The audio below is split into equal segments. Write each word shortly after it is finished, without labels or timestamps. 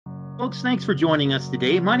Folks, thanks for joining us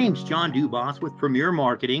today. My name's John Dubas with Premier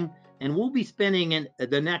Marketing, and we'll be spending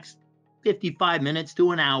the next 55 minutes to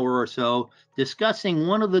an hour or so discussing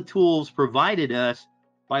one of the tools provided us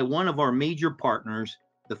by one of our major partners,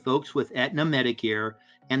 the folks with Aetna Medicare,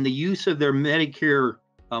 and the use of their Medicare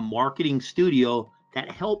marketing studio that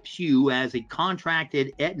helps you as a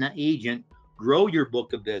contracted Aetna agent grow your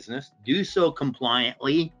book of business, do so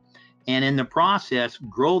compliantly, and in the process,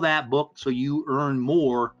 grow that book so you earn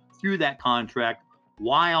more through that contract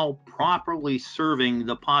while properly serving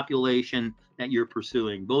the population that you're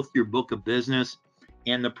pursuing, both your book of business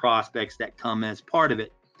and the prospects that come as part of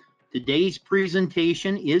it. Today's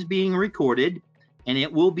presentation is being recorded, and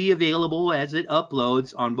it will be available as it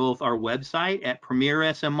uploads on both our website at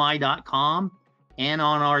premiersmi.com and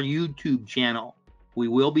on our YouTube channel. We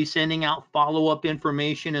will be sending out follow-up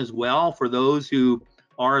information as well for those who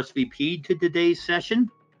RSVP'd to today's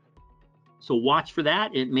session. So watch for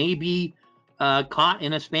that. It may be caught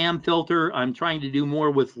in a spam filter. I'm trying to do more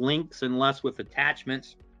with links and less with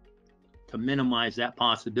attachments to minimize that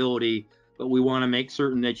possibility, but we want to make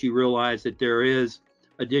certain that you realize that there is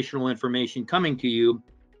additional information coming to you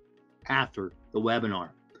after the webinar.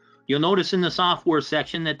 You'll notice in the software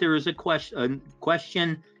section that there is a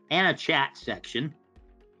question and a chat section.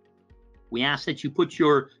 We ask that you put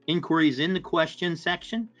your inquiries in the question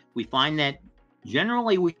section. We find that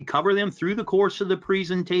generally we cover them through the course of the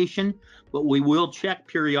presentation, but we will check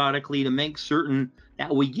periodically to make certain that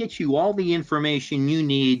we get you all the information you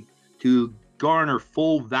need to garner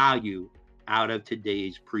full value out of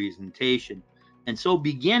today's presentation. And so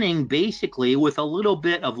beginning basically with a little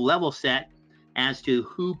bit of level set as to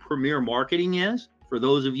who Premier Marketing is, for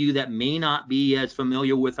those of you that may not be as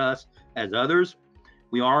familiar with us as others.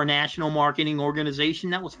 We are a national marketing organization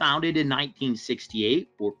that was founded in 1968.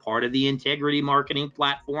 We're part of the Integrity Marketing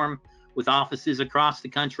Platform with offices across the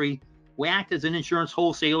country. We act as an insurance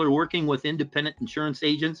wholesaler working with independent insurance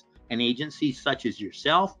agents and agencies such as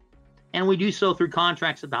yourself. And we do so through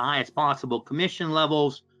contracts at the highest possible commission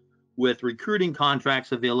levels with recruiting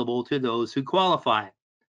contracts available to those who qualify.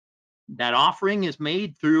 That offering is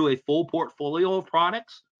made through a full portfolio of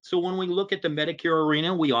products. So when we look at the Medicare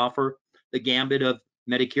arena, we offer the gambit of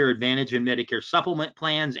Medicare Advantage and Medicare Supplement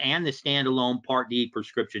plans and the standalone Part D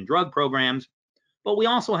prescription drug programs. But we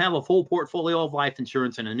also have a full portfolio of life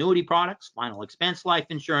insurance and annuity products, final expense life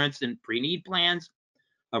insurance and pre-need plans,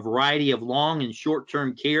 a variety of long and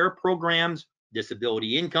short-term care programs,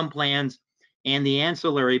 disability income plans, and the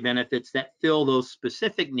ancillary benefits that fill those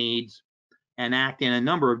specific needs and act in a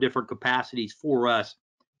number of different capacities for us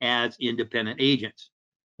as independent agents.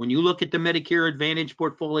 When you look at the Medicare Advantage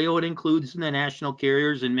portfolio, it includes the national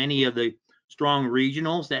carriers and many of the strong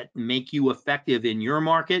regionals that make you effective in your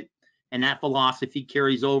market. And that philosophy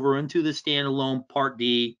carries over into the standalone Part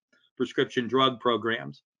D prescription drug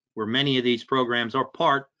programs, where many of these programs are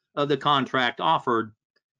part of the contract offered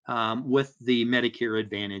with the Medicare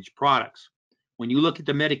Advantage products. When you look at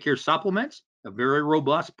the Medicare supplements, a very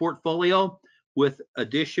robust portfolio with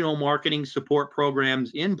additional marketing support programs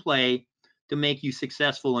in play to make you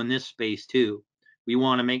successful in this space too. We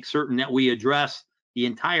want to make certain that we address the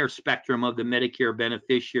entire spectrum of the Medicare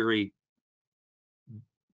beneficiary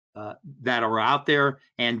that are out there,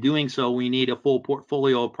 and doing so, we need a full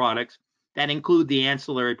portfolio of products that include the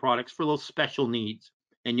ancillary products for those special needs.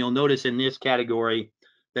 And you'll notice in this category,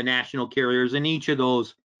 the national carriers in each of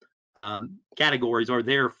those categories are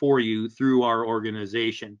there for you through our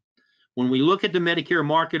organization. When we look at the Medicare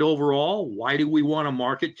market overall, why do we want to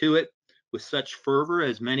market to it with such fervor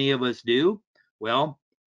as many of us do? Well,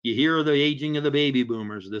 you hear the aging of the baby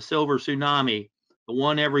boomers, the silver tsunami, the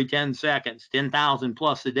one every 10 seconds, 10,000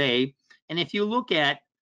 plus a day. And if you look at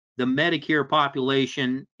the Medicare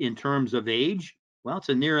population in terms of age, well, it's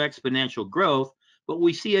a near exponential growth, but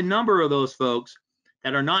we see a number of those folks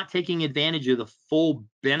that are not taking advantage of the full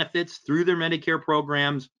benefits through their Medicare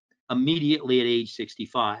programs immediately at age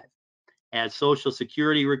 65. As Social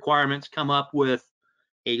Security requirements come up with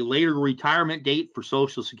a later retirement date for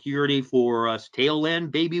Social Security for us tail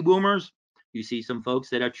end baby boomers, you see some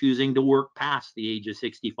folks that are choosing to work past the age of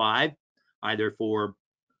 65, either for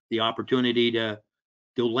the opportunity to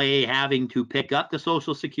delay having to pick up the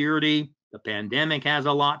Social Security. The pandemic has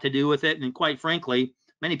a lot to do with it. And quite frankly,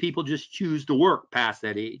 many people just choose to work past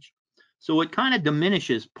that age. So it kind of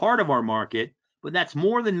diminishes part of our market, but that's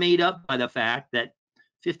more than made up by the fact that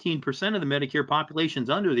 15% of the Medicare population is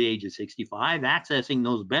under the age of 65 accessing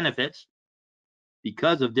those benefits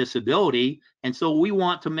because of disability. And so we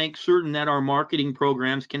want to make certain that our marketing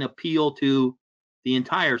programs can appeal to the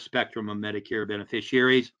entire spectrum of Medicare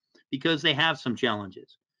beneficiaries because they have some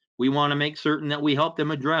challenges. We want to make certain that we help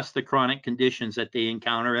them address the chronic conditions that they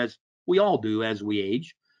encounter, as we all do as we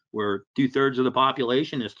age, where 2/3 of the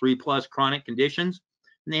population has 3+ chronic conditions,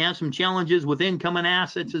 and they have some challenges with income and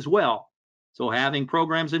assets as well. So having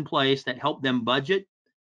programs in place that help them budget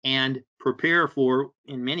and prepare for,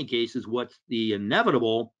 in many cases, what's the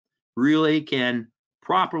inevitable, really can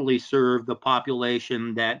properly serve the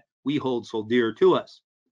population that we hold so dear to us.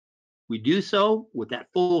 We do so with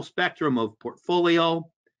that full spectrum of portfolio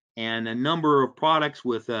and a number of products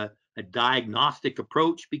with a diagnostic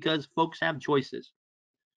approach, because folks have choices.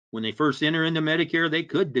 When they first enter into Medicare, they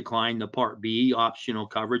could decline the Part B optional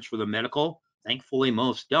coverage for the medical. Thankfully,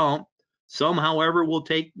 most don't. Some, however, will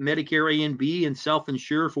take Medicare A and B and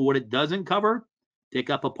self-insure for what it doesn't cover, pick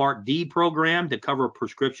up a Part D program to cover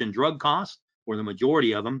prescription drug costs, or the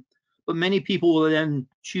majority of them. But many people will then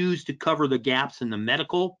choose to cover the gaps in the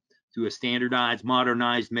medical through a standardized,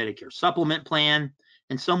 modernized Medicare supplement plan,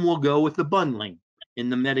 and some will go with the bundling in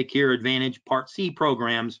the Medicare Advantage Part C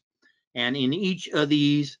programs. And in each of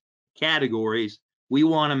these categories, we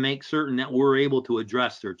want to make certain that we're able to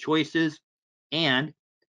address their choices and,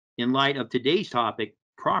 in light of today's topic,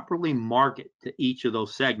 properly market to each of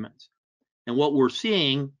those segments. And what we're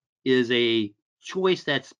seeing is a choice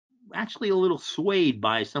that's actually a little swayed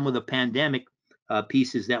by some of the pandemic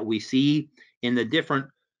pieces that we see in the different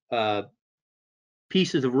uh,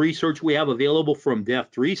 pieces of research we have available from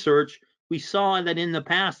Deft Research. We saw that in the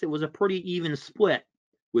past it was a pretty even split,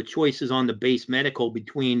 with choices on the base medical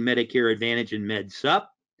between Medicare Advantage and Med Sup.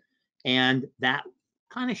 And that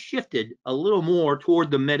kind of shifted a little more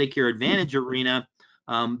toward the Medicare Advantage arena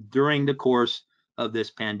during the course of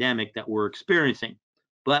this pandemic that we're experiencing.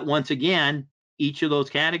 But once again, each of those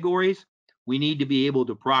categories, we need to be able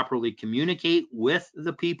to properly communicate with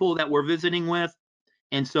the people that we're visiting with.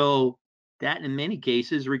 And so that, in many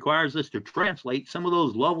cases, requires us to translate some of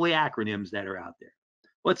those lovely acronyms that are out there.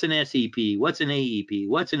 What's an SEP? What's an AEP?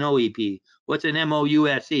 What's an OEP? What's an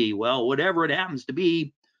MOUSE? Well, whatever it happens to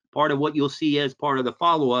be, part of what you'll see as part of the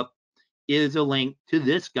follow-up is a link to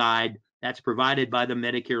this guide that's provided by the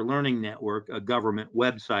Medicare Learning Network, a government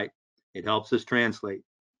website. It helps us translate.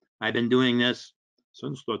 I've been doing this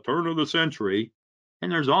since the turn of the century,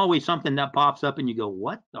 and there's always something that pops up and you go,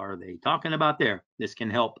 what are they talking about there? This can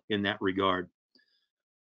help in that regard.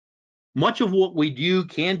 Much of what we do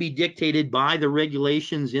can be dictated by the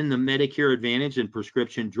regulations in the Medicare Advantage and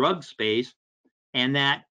prescription drug space, and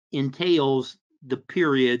that entails the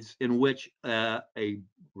periods in which a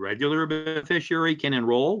regular beneficiary can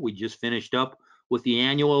enroll. We just finished up with the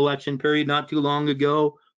annual election period not too long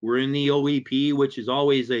ago. We're in the OEP, which is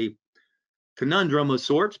always a conundrum of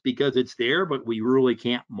sorts because it's there, but we really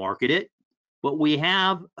can't market it. But we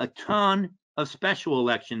have a ton of special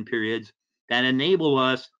election periods that enable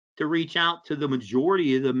us to reach out to the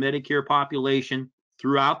majority of the Medicare population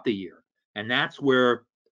throughout the year. And that's where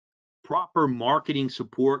proper marketing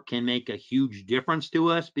support can make a huge difference to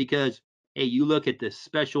us, because, hey, you look at the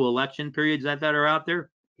special election periods that are out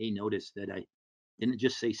there. Hey, notice that I didn't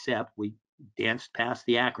just say SEP, we danced past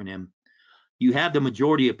the acronym. You have the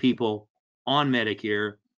majority of people on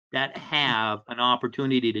Medicare that have an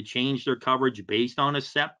opportunity to change their coverage based on a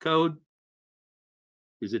SEP code.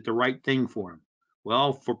 Is it the right thing for them?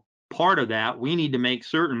 Well, for part of that, we need to make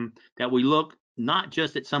certain that we look not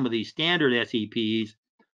just at some of these standard SEPs,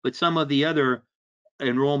 but some of the other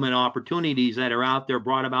enrollment opportunities that are out there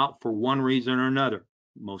brought about for one reason or another,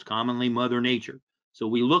 most commonly Mother Nature. So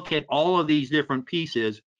we look at all of these different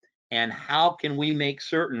pieces and how can we make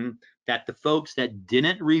certain that the folks that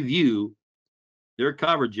didn't review their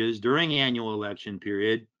coverages during annual election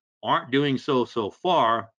period aren't doing so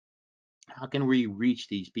far. How can we reach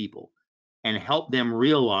these people and help them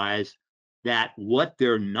realize that what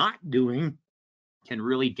they're not doing can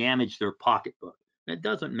really damage their pocketbook? And it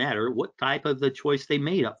doesn't matter what type of the choice they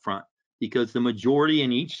made up front, because the majority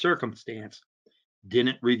in each circumstance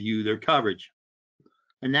didn't review their coverage.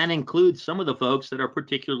 And that includes some of the folks that are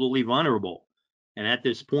particularly vulnerable. And at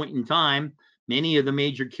this point in time, many of the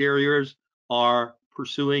major carriers are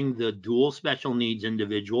pursuing the dual special needs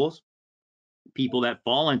individuals, people that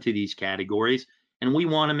fall into these categories. And we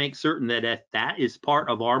want to make certain that if that is part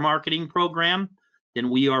of our marketing program,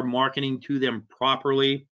 then we are marketing to them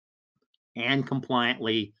properly and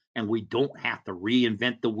compliantly, and we don't have to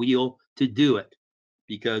reinvent the wheel to do it,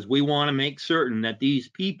 because we want to make certain that these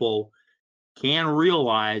people can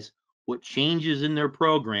realize what changes in their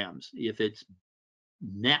programs, if it's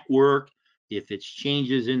network, if it's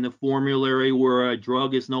changes in the formulary where a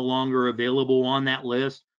drug is no longer available on that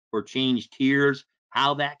list, or change tiers,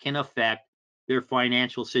 how that can affect their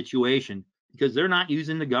financial situation, because they're not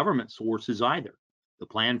using the government sources either. The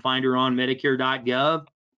plan finder on Medicare.gov,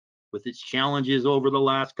 with its challenges over the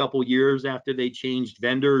last couple years after they changed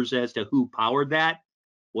vendors as to who powered that,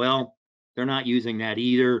 well, they're not using that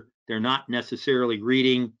either. They're not necessarily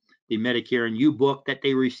reading the Medicare and You book that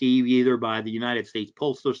they receive either by the United States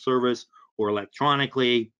Postal Service or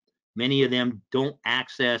electronically. Many of them don't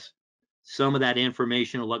access some of that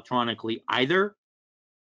information electronically either,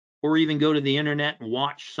 or even go to the internet and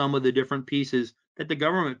watch some of the different pieces that the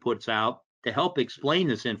government puts out to help explain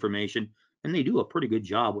this information. And they do a pretty good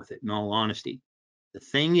job with it, in all honesty. The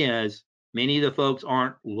thing is, many of the folks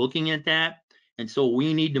aren't looking at that. And so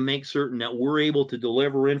we need to make certain that we're able to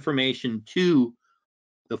deliver information to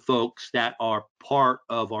the folks that are part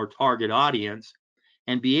of our target audience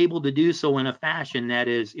and be able to do so in a fashion that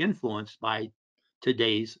is influenced by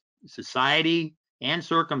today's society and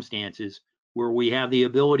circumstances, where we have the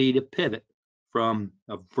ability to pivot from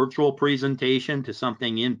a virtual presentation to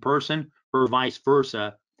something in person or vice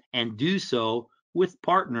versa, and do so with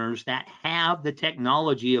partners that have the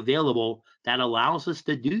technology available that allows us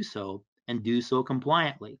to do so and do so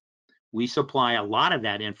compliantly. We supply a lot of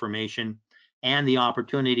that information and the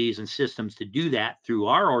opportunities and systems to do that through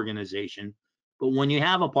our organization. But when you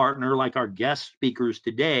have a partner like our guest speakers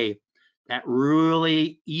today, that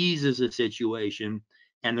really eases the situation,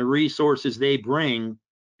 and the resources they bring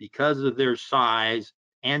because of their size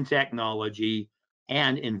and technology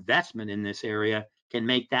and investment in this area can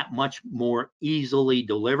make that much more easily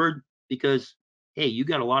delivered. Because, hey, you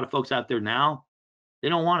got a lot of folks out there now, they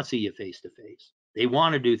don't want to see you face to face. They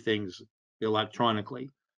want to do things electronically.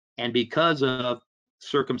 And because of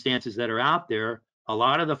circumstances that are out there, a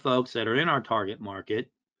lot of the folks that are in our target market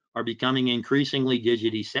are becoming increasingly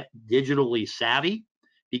digitally savvy,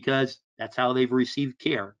 because that's how they've received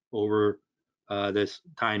care over this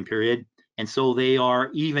time period. And so they are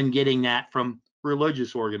even getting that from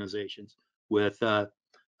religious organizations with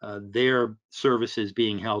their services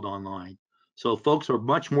being held online. So folks are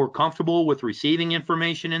much more comfortable with receiving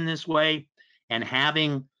information in this way, and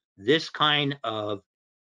having this kind of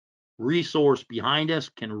resource behind us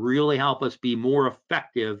can really help us be more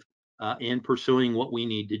effective in pursuing what we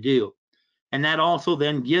need to do. And that also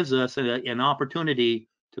then gives us an opportunity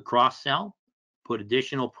to cross-sell, put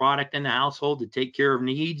additional product in the household to take care of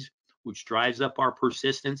needs, which drives up our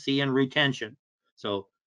persistency and retention. So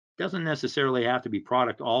it doesn't necessarily have to be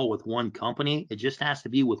product all with one company. It just has to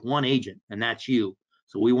be with one agent, and that's you.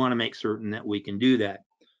 So we want to make certain that we can do that.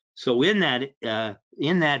 So in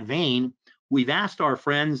that vein, we've asked our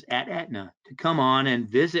friends at Aetna to come on and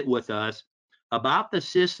visit with us about the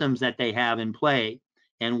systems that they have in play.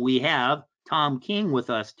 And we have Tom King with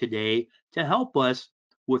us today to help us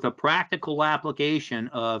with a practical application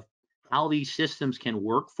of how these systems can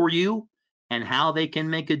work for you and how they can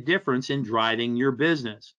make a difference in driving your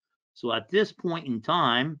business. So at this point in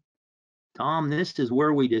time, Tom, this is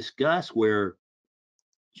where we discuss where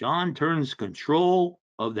John turns control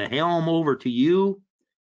of the helm over to you,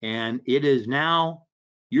 and it is now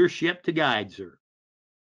your ship to guide, sir.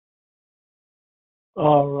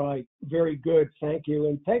 All right. Very good. Thank you.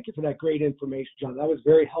 And thank you for that great information, John. That was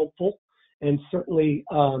very helpful, and certainly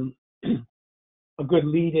a good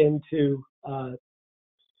lead into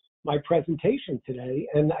my presentation today.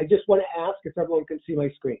 And I just want to ask if everyone can see my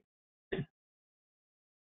screen.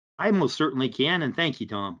 I most certainly can, and thank you,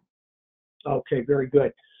 Tom. Okay, very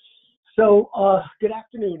good. So good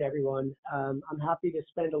afternoon, everyone. I'm happy to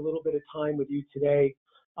spend a little bit of time with you today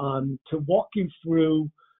to walk you through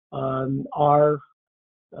our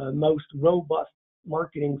most robust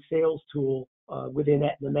marketing sales tool within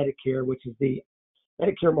Aetna Medicare, which is the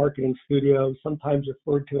Medicare Marketing Studio, sometimes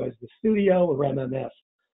referred to as the Studio or MMS.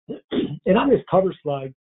 And on this cover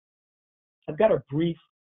slide, I've got a brief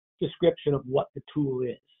description of what the tool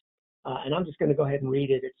is. And I'm just going to go ahead and read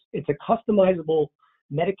it. It's a customizable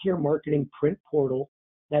Medicare marketing print portal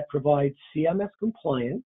that provides CMS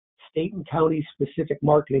compliant, state and county specific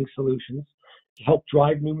marketing solutions to help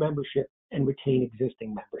drive new membership and retain existing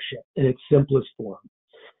membership in its simplest form.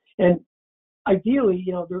 And ideally,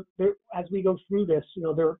 as we go through this,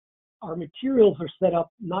 our materials are set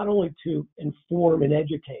up not only to inform and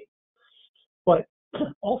educate, but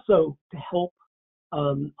also to help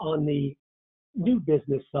on the new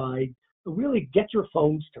business side, really get your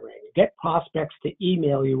phones to ring, get prospects to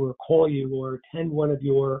email you or call you or attend one of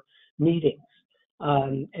your meetings.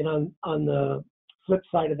 And on the flip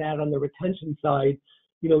side of that, on the retention side,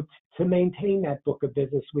 to maintain that book of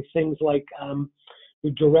business with things like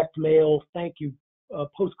the direct mail thank you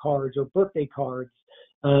postcards or birthday cards,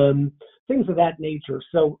 things of that nature.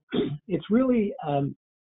 So it's really,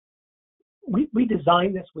 we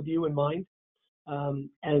designed this with you in mind.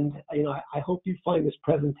 And I hope you find this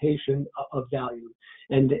presentation of value.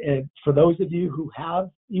 And for those of you who have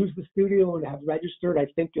used the studio and have registered, I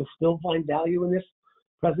think you'll still find value in this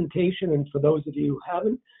presentation. And for those of you who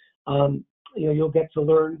haven't, you'll get to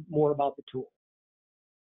learn more about the tool.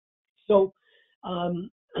 So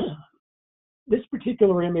this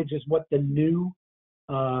particular image is what the new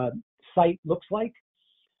site looks like.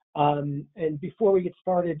 And before we get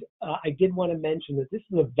started, I did want to mention that this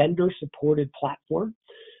is a vendor-supported platform.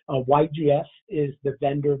 YGS is the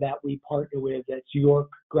vendor that we partner with. That's York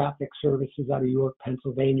Graphic Services out of York,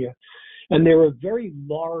 Pennsylvania. And they're a very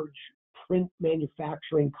large print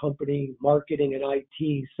manufacturing company, marketing and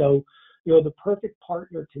IT. So, the perfect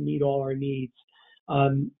partner to meet all our needs.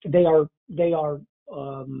 They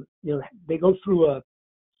go through a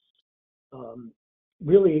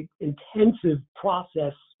really intensive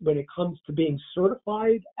process when it comes to being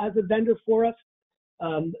certified as a vendor for us,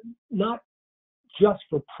 not just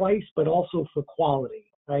for price, but also for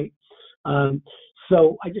quality, right?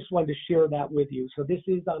 So I just wanted to share that with you. So this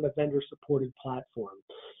is on a vendor-supported platform.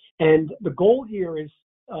 And the goal here is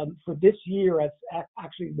for this year,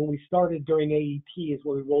 actually when we started during AEP is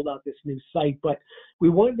when we rolled out this new site, but we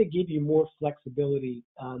wanted to give you more flexibility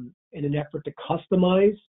in an effort to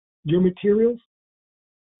customize your materials.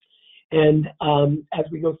 And as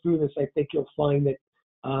we go through this, I think you'll find that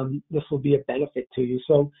this will be a benefit to you.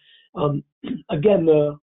 So again,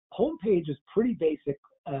 the homepage is pretty basic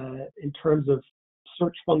in terms of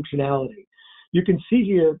search functionality. You can see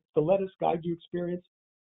here the Let Us Guide You experience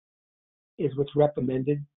is what's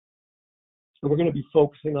recommended. And we're going to be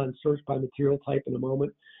focusing on search by material type in a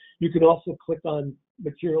moment. You can also click on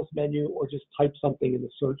materials menu or just type something in the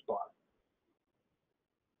search bar.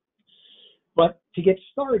 But to get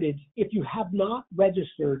started, if you have not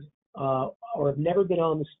registered or have never been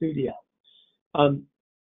on the studio,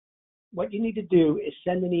 what you need to do is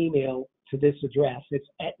send an email to this address. It's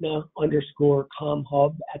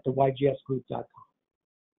Aetna_comhub@theygsgroup.com.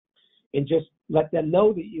 And just let them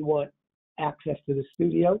know that you want access to the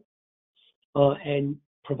studio and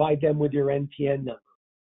provide them with your NPN number.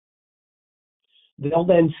 They'll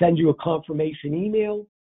then send you a confirmation email.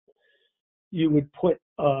 You would put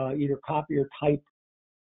either copy or type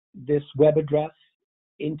this web address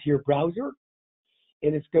into your browser,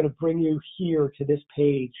 and it's going to bring you here to this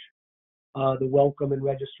page, the welcome and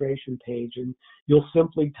registration page. And you'll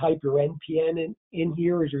simply type your NPN in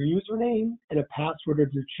here as your username and a password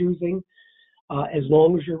of your choosing. As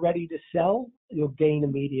long as you're ready to sell, you'll gain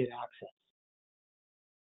immediate access.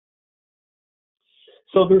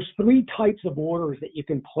 So there's 3 types of orders that you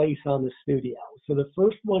can place on the studio. So the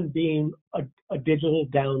first one being a digital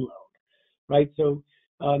download, right? So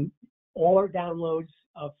all our downloads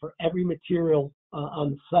for every material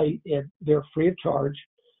on the site, they're free of charge.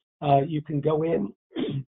 You can go in,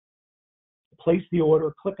 place the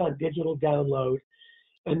order, click on digital download,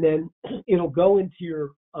 and then it'll go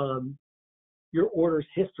into your order's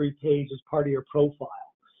history page as part of your profile.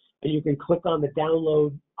 And you can click on the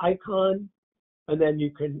download icon, and then you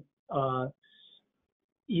can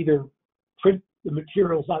either print the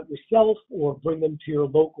materials out yourself or bring them to your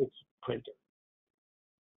local printer.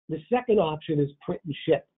 The second option is print and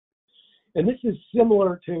ship. And this is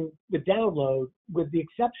similar to the download, with the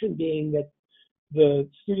exception being that the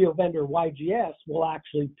studio vendor YGS will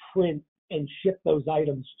actually print and ship those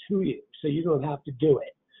items to you, so you don't have to do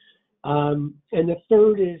it. And the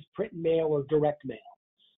third is print and mail or direct mail.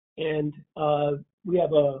 And we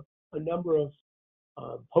have a number of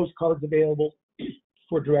postcards available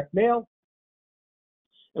for direct mail,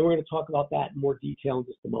 and we're going to talk about that in more detail in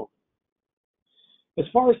just a moment. As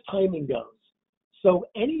far as timing goes, so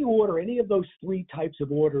any order, any of those 3 types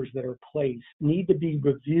of orders that are placed need to be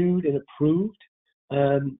reviewed and approved,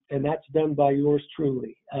 and that's done by yours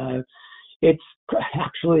truly. It's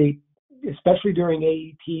actually, especially during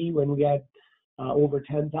AEP when we had over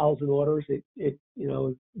 10,000 orders,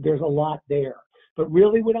 there's a lot there. But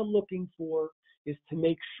really what I'm looking for is to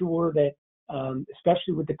make sure that,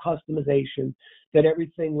 especially with the customization, that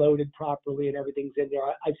everything loaded properly and everything's in there.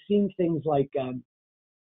 I've seen things like,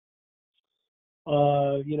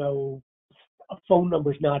 a phone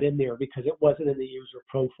number's not in there because it wasn't in the user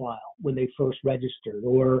profile when they first registered,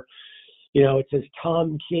 or, it says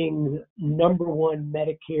Tom King, #1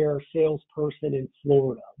 Medicare salesperson in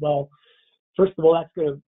Florida. Well, first of all,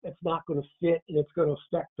 that's not going to fit, and it's going to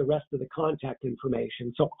affect the rest of the contact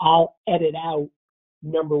information. So I'll edit out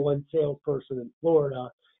 #1 salesperson in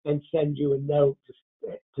Florida and send you a note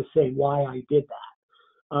to say why I did that.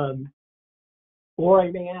 Or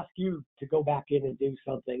I may ask you to go back in and do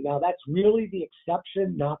something. Now, that's really the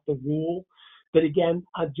exception, not the rule. But again,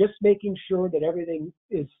 I'm just making sure that everything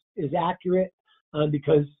is accurate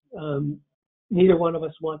because neither one of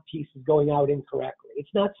us want pieces going out incorrectly.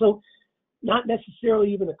 It's not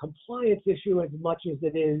necessarily even a compliance issue as much as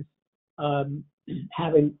it is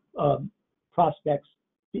having prospects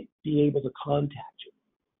be able to contact you.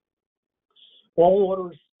 All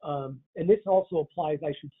orders, and this also applies,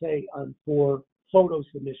 I should say, for photo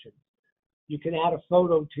submissions. You can add a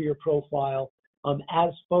photo to your profile.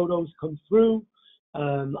 As photos come through,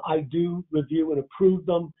 I do review and approve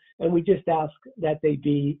them, and we just ask that they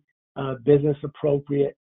be business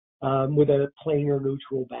appropriate with a plain or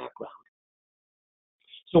neutral background.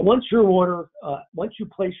 So once you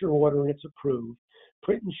place your order and it's approved,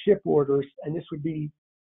 print and ship orders, and this would be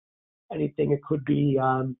anything. It could be,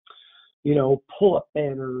 pull-up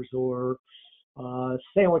banners or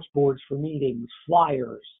sandwich boards for meetings,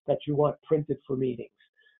 flyers that you want printed for meetings.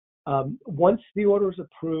 Once the order is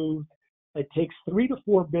approved, it takes 3 to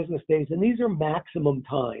 4 business days, and these are maximum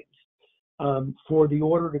times for the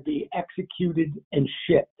order to be executed and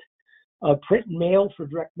shipped. Print and mail, for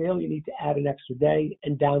direct mail, you need to add an extra day,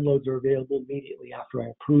 and downloads are available immediately after I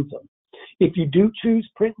approve them. If you do choose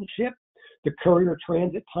print and ship, the courier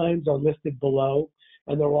transit times are listed below,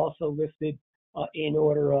 and they're also listed in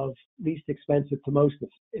order of least expensive to most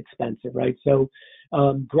expensive, right? So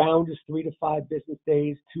ground is 3 to 5 business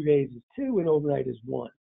days, 2 days is 2, and overnight is 1.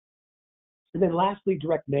 And then lastly,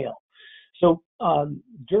 direct mail. So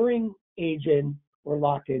during age-in or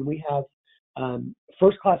lock-in, we have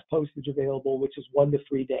first-class postage available, which is 1 to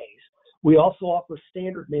 3 days. We also offer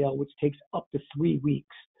standard mail, which takes up to 3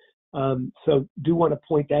 weeks. So do want to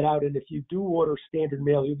point that out. And if you do order standard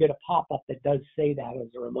mail, you'll get a pop-up that does say that as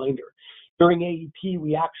a reminder. During AEP,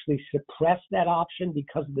 we actually suppress that option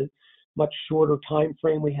because of the much shorter time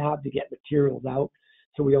frame we have to get materials out.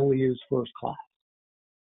 So we only use first class.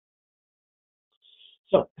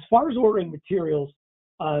 So as far as ordering materials,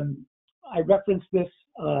 I referenced this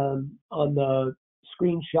on the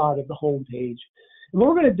screenshot of the home page. And what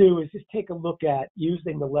we're going to do is just take a look at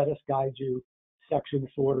using the Let Us Guide You section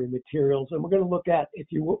for ordering materials. And we're going to look at, if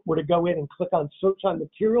you were to go in and click on search on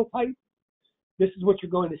material type, this is what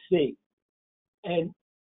you're going to see. And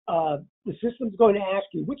the system's going to ask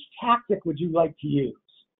you, which tactic would you like to use?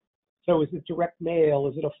 So is it direct mail?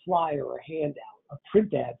 Is it a flyer or a handout, a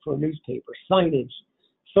print ad for a newspaper, signage,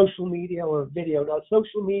 social media, or video? Now,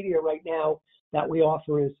 social media right now that we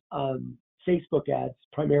offer is Facebook ads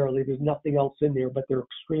primarily. There's nothing else in there, but they're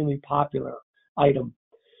extremely popular item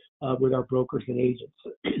with our brokers and agents.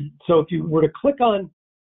 So if you were to click on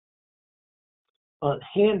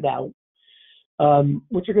handout,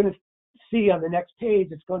 what you're going to see on the next page,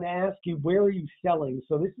 it's going to ask you, where are you selling?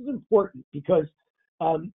 So this is important because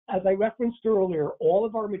as I referenced earlier, all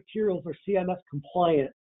of our materials are CMS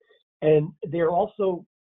compliant, and they're also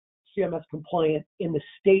CMS compliant in the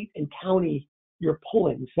state and county you're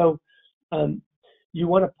pulling. So you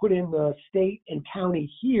want to put in the state and county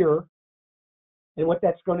here, and what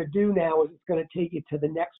that's going to do now is it's going to take you to the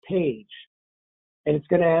next page, and it's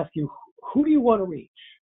going to ask you, who do you want to reach?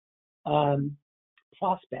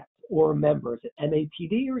 Prospect or member? Is it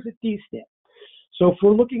MAPD or is it DSNP? So if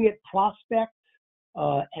we're looking at prospect,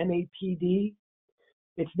 MAPD,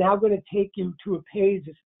 it's now going to take you to a page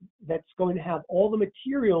that's going to have all the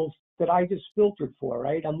materials that I just filtered for,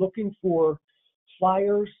 right? I'm looking for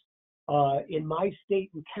flyers in my state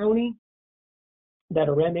and county that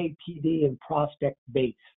are MAPD and prospect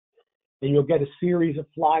based. And you'll get a series of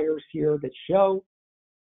flyers here that show.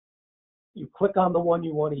 You click on the one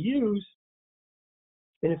you want to use,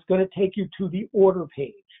 and it's going to take you to the order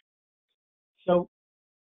page. So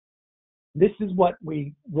this is what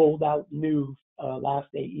we rolled out new last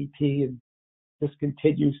AEP, and this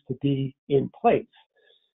continues to be in place.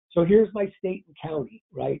 So here's my state and county,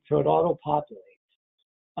 right? So it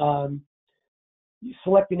auto-populates. You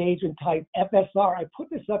select an agent type, FSR. I put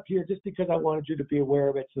this up here just because I wanted you to be aware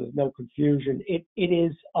of it so there's no confusion. It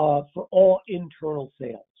is for all internal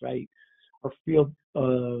sales, right? Our field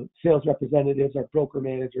sales representatives, our broker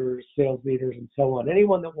managers, sales leaders, and so on.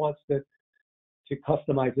 Anyone that wants to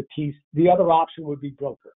customize a piece. The other option would be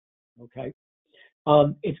broker, okay?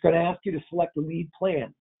 It's going to ask you to select a lead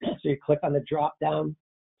plan. So you click on the drop down,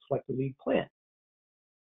 select the lead plan.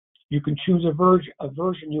 You can choose a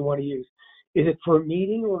version you want to use. Is it for a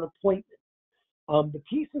meeting or an appointment? The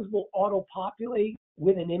pieces will auto-populate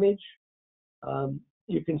with an image.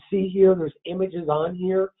 You can see here, there's images on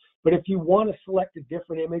here, but if you want to select a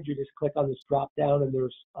different image, you just click on this drop down, and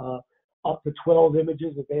there's up to 12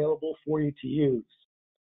 images available for you to use.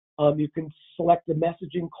 You can select the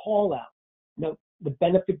messaging call out. Now, the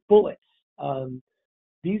benefit bullets.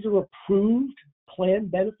 These are approved plan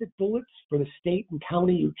benefit bullets for the state and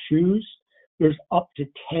county you choose. There's up to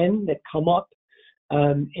 10 that come up.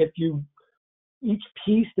 Each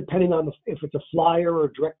piece, depending on if it's a flyer or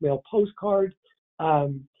a direct mail postcard,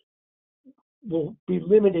 will be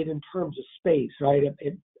limited in terms of space, right?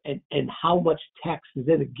 And how much text is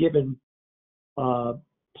in a given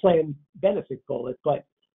plan benefit bullet. But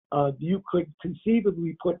you could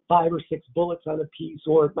conceivably put 5 or 6 bullets on a piece,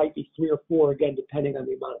 or it might be 3 or 4, again, depending on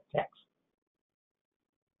the amount of text.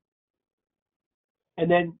 And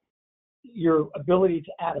then your ability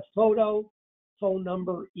to add a photo, phone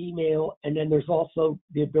number, email, and then there's also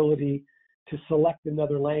the ability to select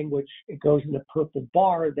another language. It goes in a purple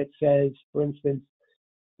bar that says, for instance,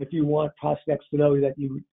 if you want prospects to know that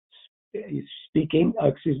you speak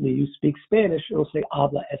Spanish, it'll say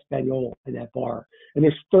habla español in that bar. And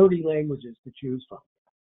there's 30 languages to choose from.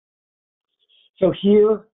 So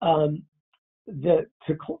here, to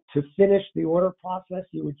finish the order process,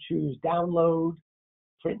 you would choose download,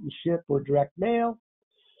 print and ship, or direct mail.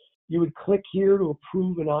 You would click here to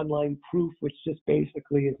approve an online proof, which just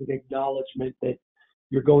basically is an acknowledgement that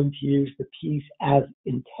you're going to use the piece as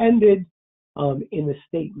intended in the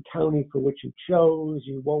state and county for which you chose.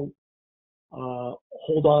 You won't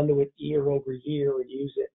hold on to it year over year and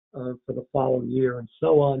use it for the following year and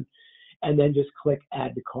so on. And then just click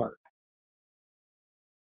add to cart.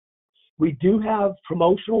 We do have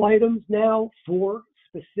promotional items now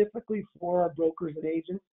specifically for our brokers and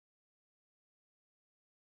agents.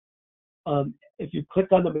 If you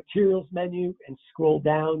click on the materials menu and scroll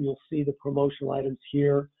down, you'll see the promotional items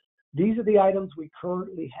here. These are the items we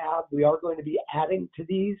currently have. We are going to be adding to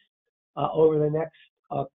these over the next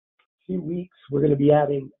few weeks. We're going to be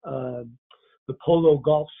adding the polo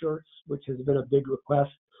golf shirts, which has been a big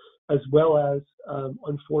request, as well as,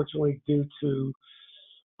 unfortunately, due to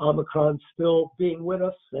Omicron still being with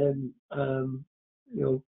us and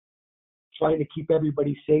trying to keep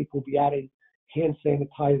everybody safe, we'll be adding hand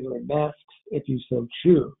sanitizer and masks if you so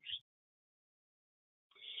choose.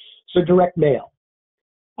 So direct mail.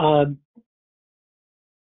 A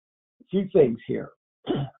few things here.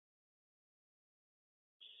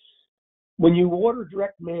 When you order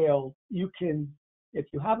direct mail, you can, if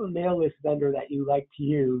you have a mail list vendor that you like to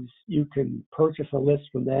use, you can purchase a list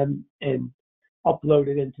from them and upload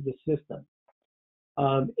it into the system.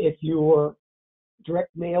 If your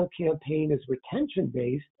direct mail campaign is retention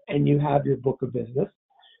based and you have your book of business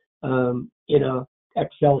in a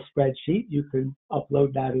Excel spreadsheet, you can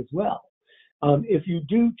upload that as well. If you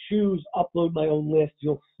do choose upload my own list,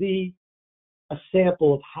 you'll see a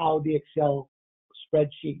sample of how the Excel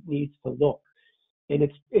spreadsheet needs to look. And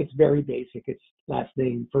it's very basic. It's last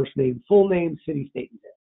name, first name, full name, city, state, and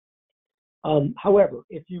zip. However,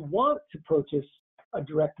 if you want to purchase a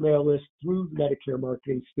direct mail list through Medicare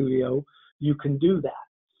Marketing Studio, you can do that.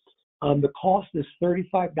 The cost is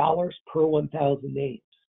 $35 per 1,000 names.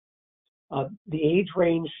 The age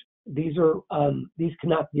range, these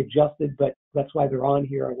cannot be adjusted, but that's why they're on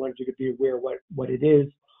here. I wanted you to be aware what it is.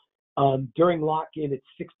 During lock-in, it's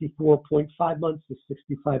 64.5 months to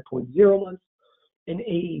 65.0 months. In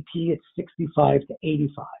AEP, it's 65 to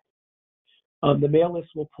 85. The mail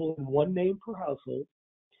list will pull in one name per household.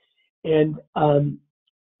 And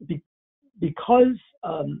because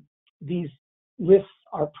these lists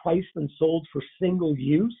are priced and sold for single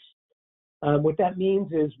use, what that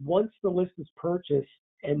means is once the list is purchased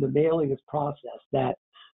and the mailing is processed, that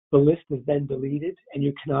the list is then deleted and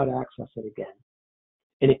you cannot access it again.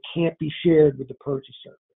 And it can't be shared with the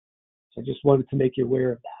purchaser. So I just wanted to make you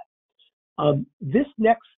aware of that. This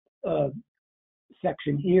next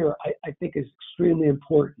section here, I think is extremely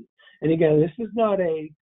important. And again, this is not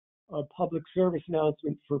a public service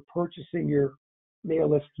announcement for purchasing your mail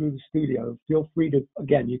list through the studio. Feel free to,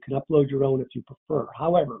 again, you can upload your own if you prefer.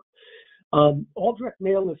 However, all direct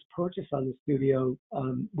mail lists purchased on the studio,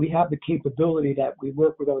 we have the capability that we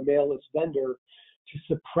work with our mail list vendor to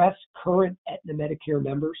suppress current Aetna Medicare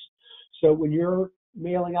members. So when you're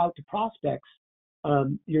mailing out to prospects,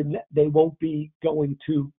 they won't be going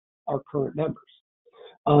to our current members.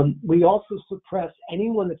 We also suppress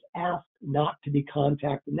anyone that's asked not to be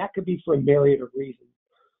contacted, and that could be for a myriad of reasons.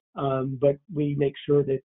 But we make sure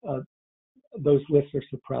that those lists are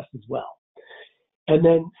suppressed as well. And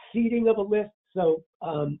then seeding of a list. So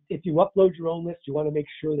if you upload your own list, you want to make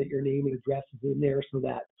sure that your name and address is in there so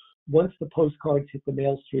that once the postcards hit the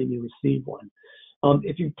mail stream, you receive one.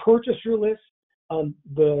 If you purchase your list,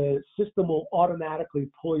 the system will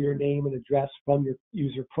automatically pull your name and address from your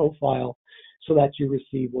user profile so that you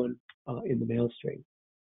receive one in the mail stream.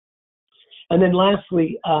 And then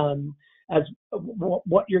lastly, as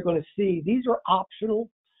what you're going to see. These are optional.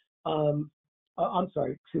 I'm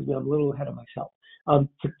sorry, excuse me, I'm a little ahead of myself.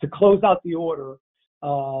 To close out the order,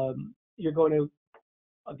 you're going to,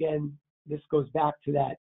 again, this goes back to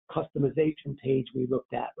that customization page we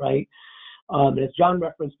looked at, right? As John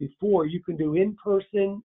referenced before, you can do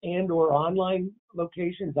in-person and or online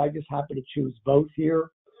locations. I just happen to choose both here.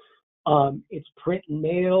 It's print and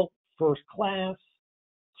mail, first class,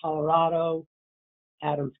 Colorado,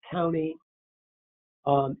 Adams County.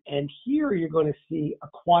 And here you're going to see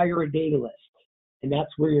acquire a data list. And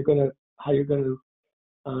that's where how you're going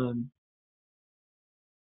to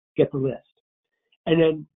get the list. And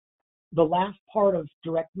then the last part of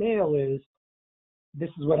direct mail is, this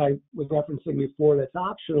is what I was referencing before that's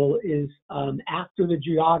optional, is after the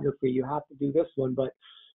geography, you have to do this one, but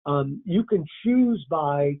you can choose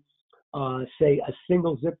by, say, a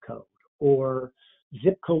single zip code or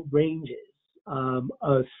zip code ranges,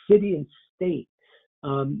 a city and state,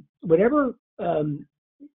 whatever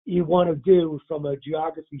you want to do from a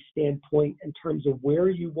geography standpoint in terms of where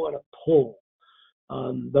you want to pull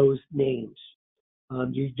those names.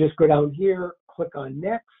 You just go down here, click on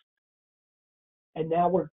next, and now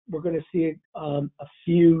we're going to see a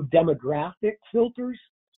few demographic filters.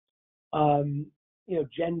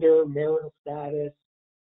 Gender, marital status.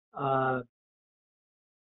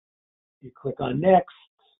 You click on next,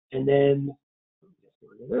 and then just get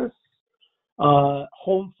rid of this.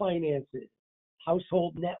 Home finances,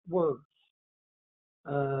 household net worth,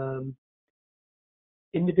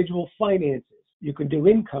 individual finances. You can do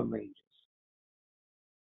income ranges.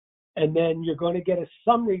 And then you're going to get a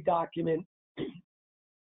summary document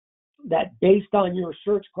that, based on your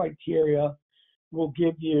search criteria, will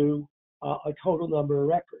give you a total number of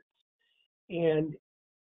records. And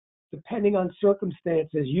depending on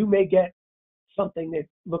circumstances, you may get something that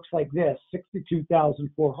looks like this,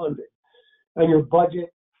 62,400, and your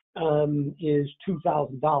budget is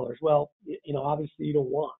 $2,000. Well, obviously you don't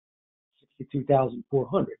want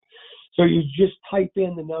 62,400. So you just type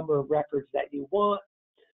in the number of records that you want,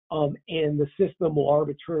 and the system will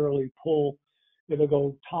arbitrarily pull. It'll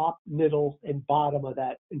go top, middle, and bottom of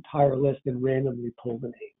that entire list and randomly pull the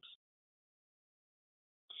names.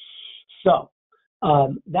 So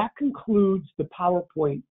that concludes the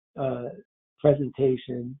PowerPoint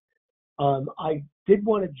presentation. I did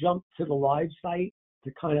want to jump to the live site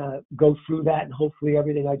to kind of go through that, and hopefully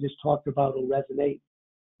everything I just talked about will resonate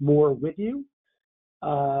more with you.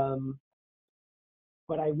 But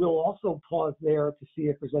I will also pause there to see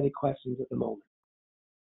if there's any questions at the moment.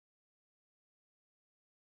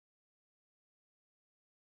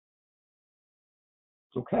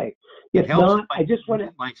 Okay. If not, I just want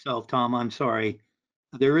to myself, Tom, I'm sorry.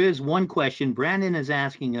 There is one question. Brandon is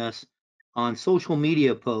asking us on social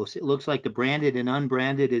media posts. It looks like the branded and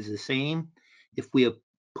unbranded is the same. If we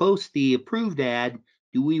post the approved ad,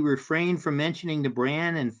 do we refrain from mentioning the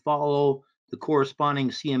brand and follow the corresponding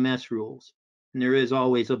CMS rules? And there is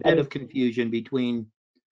always a bit of confusion between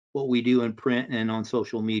what we do in print and on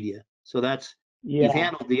social media. So that's, you've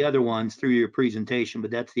handled the other ones through your presentation,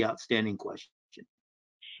 but that's the outstanding question.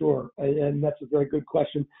 Sure, and that's a very good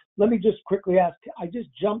question. Let me just quickly ask, I just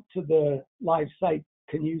jumped to the live site.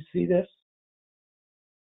 Can you see this?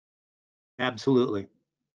 Absolutely.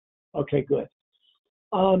 Okay, good.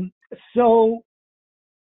 So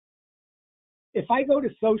if I go to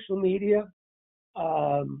social media,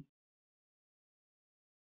 I'll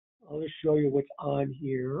just show you what's on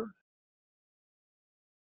here.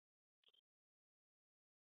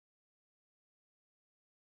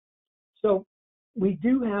 So we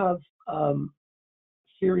do have a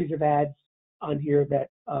series of ads on here that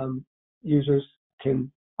users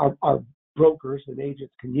can, our brokers and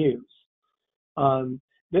agents can use.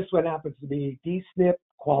 This one happens to be DSNP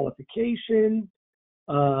qualification,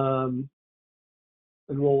 enroll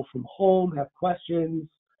from home, have questions,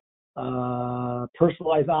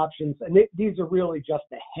 personalized options, and these are really just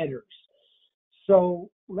the headers. So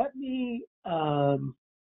let me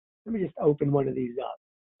just open one of these up.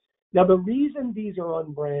 Now, the reason these are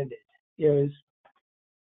unbranded is,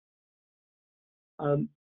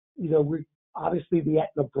 we obviously the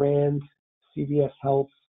Aetna brand, CVS Health,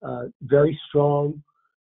 very strong,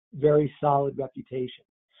 very solid reputation.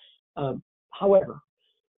 However,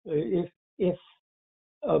 if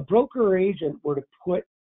a broker or agent were to put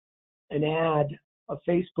an ad, a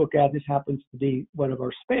Facebook ad, this happens to be one of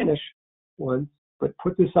our Spanish ones, but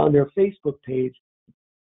put this on their Facebook page,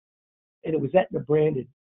 and it was Aetna branded,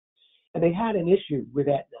 and they had an issue with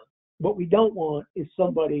Aetna. What we don't want is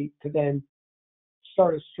somebody to then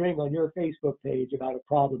start a string on your Facebook page about a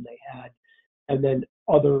problem they had, and then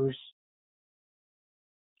others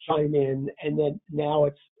chime in, and then now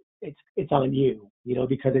it's on you,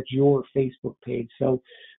 because it's your Facebook page. So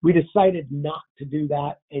we decided not to do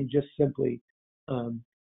that and just simply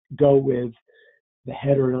go with the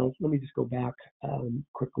header. And let me just go back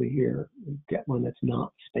quickly here and get one that's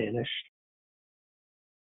not Spanish.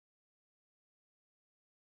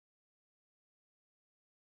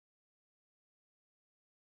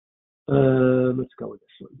 Let's go with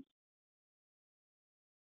this one.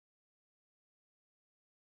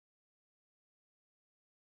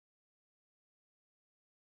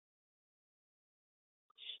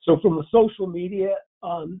 So from a social media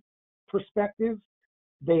perspective,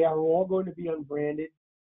 they are all going to be unbranded.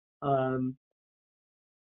 And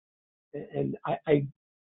I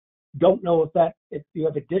don't know if you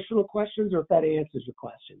have additional questions or if that answers your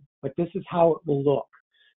question, but this is how it will look.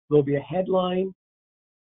 There'll be a headline,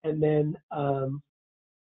 and then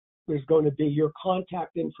there's going to be your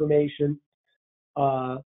contact information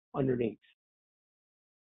underneath.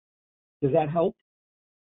 Does that help?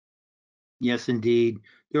 Yes, indeed.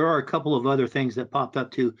 There are a couple of other things that popped up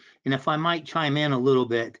too. And if I might chime in a little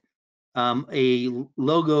bit, a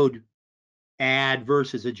logoed ad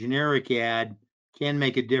versus a generic ad can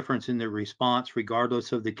make a difference in the response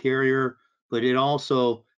regardless of the carrier, but it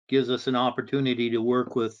also gives us an opportunity to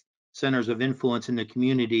work with centers of influence in the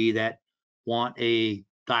community that want a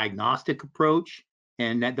diagnostic approach.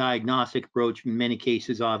 And that diagnostic approach, in many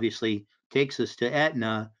cases, obviously takes us to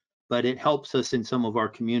Aetna, but it helps us in some of our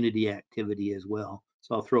community activity as well.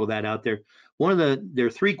 So I'll throw that out there. There are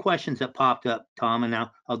three questions that popped up, Tom, and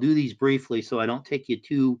now I'll do these briefly so I don't take you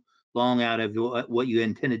too long out of what you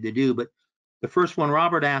intended to do. But the first one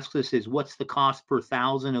Robert asks us is, what's the cost per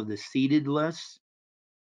thousand of the seeded lists?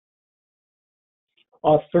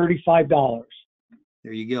 $35.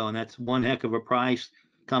 There you go. And that's one heck of a price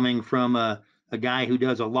coming from a guy who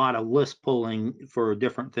does a lot of list pulling for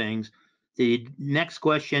different things. The next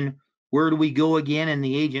question, where do we go again in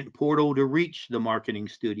the agent portal to reach the marketing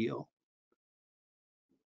studio?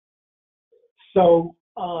 So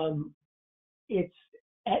it's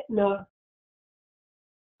Aetna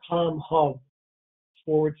hub/MMS.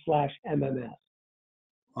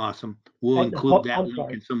 Awesome. We'll Aetna include hub, that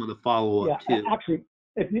link in some of the follow-up too. Actually,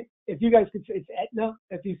 if you guys could say it's Aetna,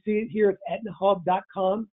 if you see it here, it's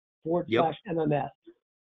aetnahub.com/MMS.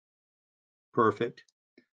 Perfect.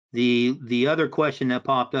 The other question that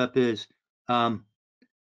popped up is,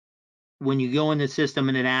 when you go in the system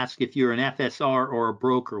and it asks if you're an FSR or a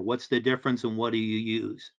broker, what's the difference and what do you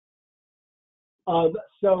use?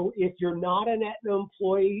 So if you're not an Aetna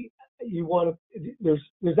employee, there's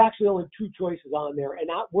actually only two choices on there, and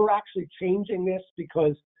we're actually changing this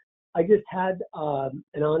because I just had an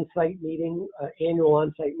on-site meeting, annual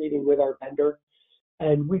on-site meeting with our vendor,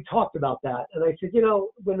 and we talked about that. And I said,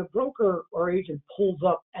 when a broker or agent pulls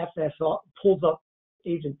up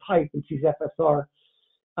agent type and sees FSR,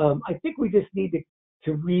 I think we just need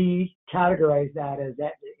to recategorize that as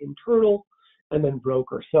internal and then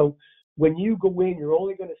broker. So when you go in, you're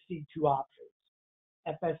only going to see two options,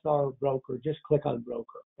 FSR or broker. Just click on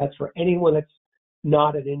broker. That's for anyone that's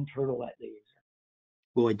not an internal Aetna user.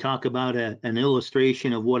 Boy, talk about an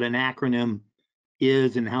illustration of what an acronym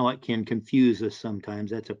is and how it can confuse us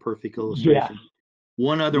sometimes. That's a perfect illustration. Yeah.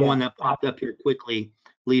 One other one that popped up here quickly,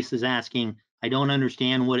 Lisa's asking, I don't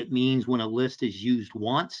understand what it means when a list is used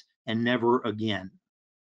once and never again.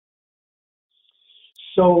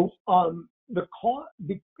 So the cost,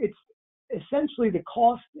 it's essentially the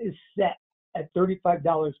cost is set at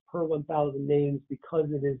 $35 per 1,000 names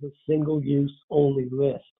because it is a single use only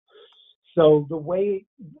list. So the way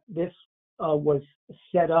this was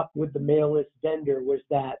set up with the mail list vendor was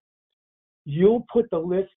that you'll put the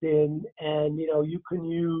list in, and you can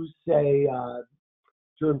use, say, if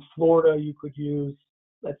you're in Florida, you could use,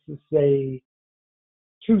 let's just say,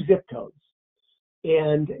 2 zip codes,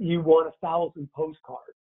 and you want 1,000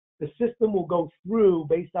 postcards. The system will go through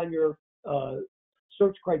based on your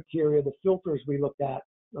search criteria, the filters we looked at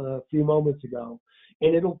a few moments ago,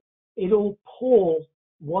 and it'll pull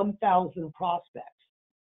 1,000 prospects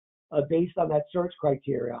based on that search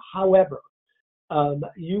criteria. However,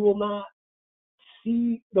 you will not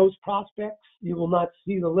see those prospects. You will not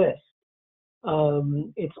see the list.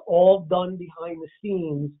 It's all done behind the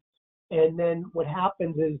scenes. And then what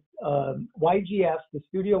happens is YGS, the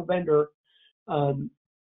studio vendor,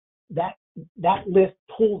 that list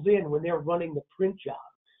pulls in when they're running the print job.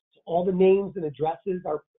 So all the names and addresses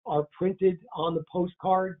are printed on the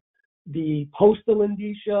postcard. The postal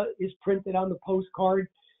indicia is printed on the postcard,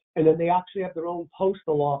 and then they actually have their own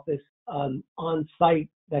postal office on site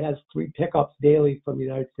that has 3 pickups daily from the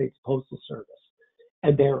United States Postal Service.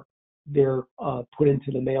 And they're they're put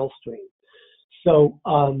into the mail stream. So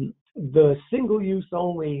the single use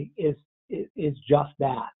only is just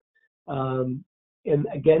that. And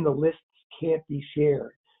again, the lists can't be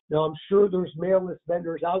shared. Now, I'm sure there's mail list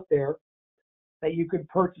vendors out there that you could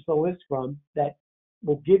purchase a list from that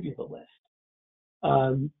will give you the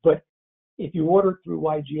list. But if you order through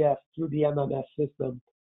YGS, through the MMS system,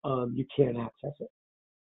 you can't access it.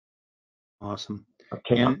 Awesome.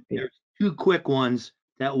 Okay. And there's two quick ones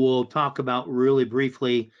that we'll talk about really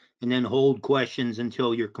briefly and then hold questions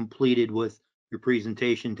until you're completed with your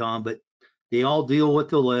presentation, Tom. But they all deal with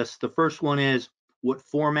the list. The first one is, what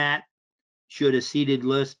format should a seeded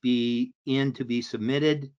list be in to be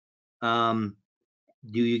submitted? Do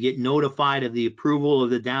you get notified of the approval of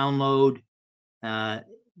the download?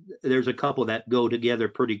 There's a couple that go together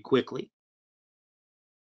pretty quickly.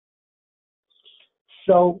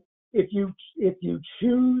 So if you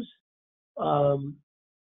choose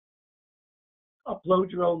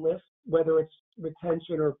upload your own list, whether it's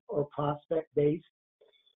retention or prospect based,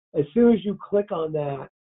 as soon as you click on that,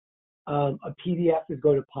 a PDF is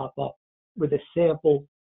going to pop up with a sample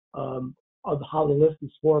of how the list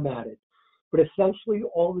is formatted. But essentially,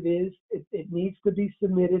 all it is, it needs to be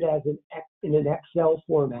submitted as in an Excel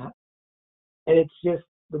format, and it's just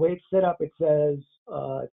the way it's set up. It says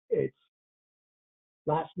it's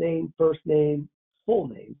last name, first name, full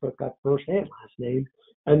name. So it's got first and last name,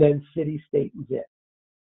 and then city, state, and zip.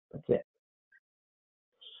 That's it.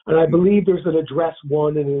 And I believe there's an address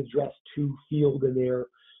 1 and an address 2 field in there.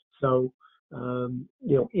 So,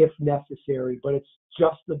 if necessary, but it's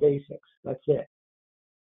just the basics. That's it.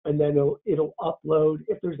 And then it'll upload.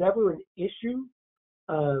 If there's ever an issue,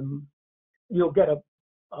 you'll get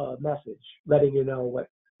a message letting you know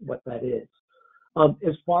what that is.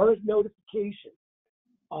 As far as notification,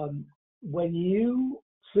 when you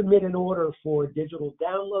submit an order for digital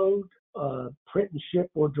download, print and ship,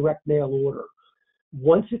 or direct mail order,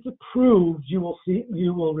 once it's approved, you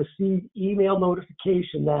will receive email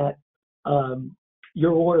notification that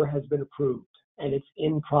your order has been approved and it's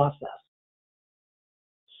in process.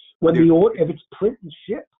 When if it's print and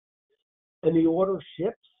ship and the order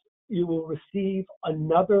ships, you will receive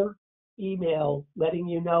another email letting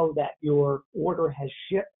you know that your order has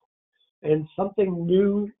shipped. And something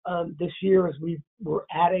new this year is we're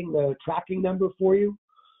adding the tracking number for you,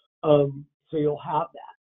 so you'll have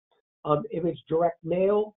that. If it's direct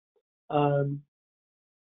mail,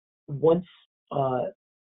 once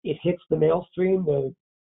it hits the mail stream, the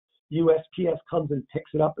USPS comes and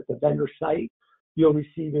picks it up at the vendor site. You'll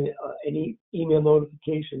receive an email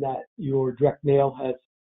notification that your direct mail has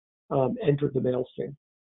entered the mail stream.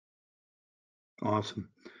 Awesome.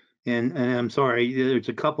 And I'm sorry, there's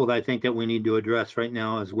a couple that I think that we need to address right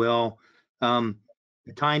now as well. The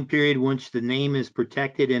time period which the name is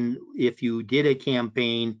protected, and if you did a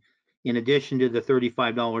campaign, in addition to the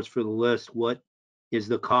 $35 for the list, what is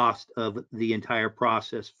the cost of the entire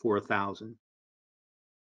process for 1,000?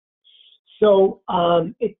 So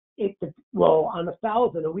well, on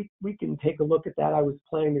 1,000, we can take a look at that. I was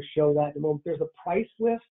planning to show that in a moment. There's a price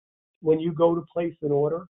list when you go to place an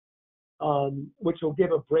order, which will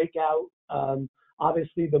give a breakout.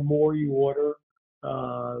 Obviously, the more you order,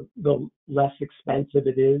 the less expensive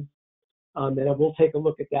it is. And we'll take a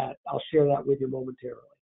look at that. I'll share that with you momentarily.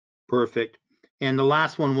 Perfect. And the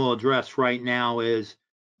last one we'll address right now is,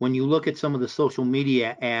 when you look at some of the social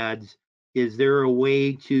media ads, is there a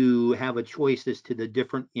way to have a choice as to the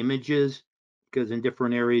different images? Because in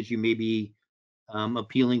different areas, you may be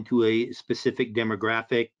appealing to a specific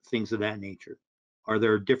demographic, things of that nature. Are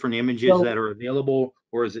there different images that are available,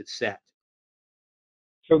 or is it set?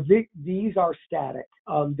 So these are static.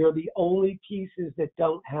 They're the only pieces that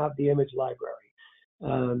don't have the image library.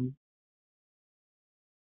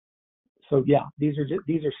 So yeah, these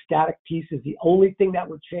are static pieces. The only thing that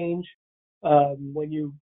would change when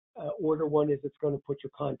you order one is it's going to put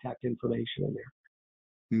your contact information in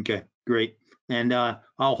there. Okay, great. And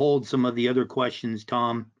I'll hold some of the other questions,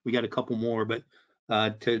 Tom. We got a couple more, but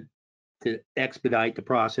to expedite the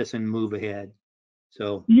process and move ahead.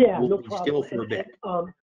 So yeah, we'll no be problem. still for a bit.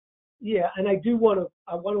 Yeah, and I want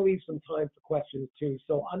to leave some time for questions too.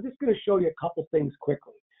 So I'm just going to show you a couple things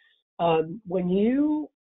quickly. When you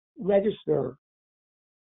register,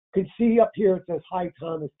 you can see up here it says "Hi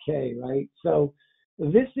Thomas K," right? So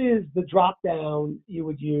this is the drop down you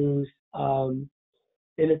would use, and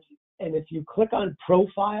if you click on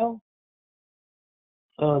profile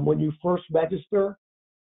when you first register,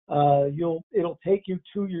 it'll take you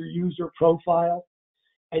to your user profile,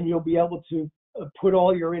 and you'll be able to put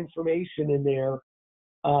all your information in there.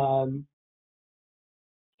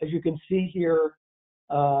 As you can see here,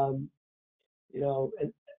 You know,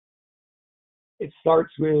 and it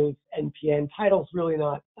starts with NPN. Title's really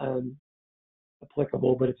not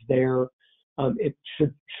applicable, but it's there. It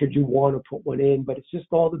should you want to put one in, but it's just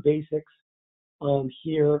all the basics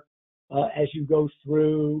here as you go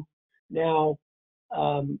through. Now,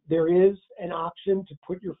 there is an option to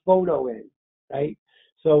put your photo in, right?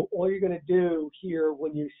 So all you're going to do here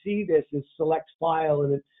when you see this is select file,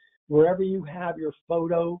 and wherever you have your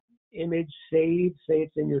photo image saved, say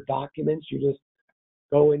it's in your documents, you just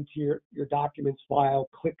go into your documents file,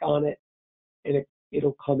 click on it, and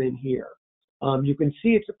it'll come in here. You can see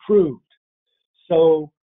it's approved.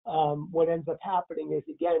 So what ends up happening is,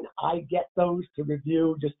 again, I get those to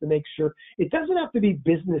review just to make sure. It doesn't have to be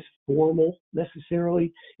business formal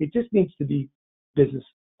necessarily. It just needs to be business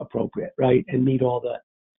appropriate, right, and meet all the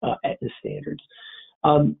Aetna standards.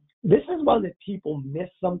 This is one that people miss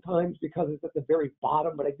sometimes because it's at the very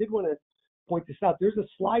bottom, but I did want to point this out. There's a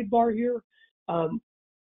slide bar here for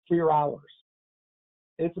your hours.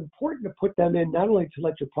 And it's important to put them in not only to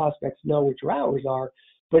let your prospects know what your hours are,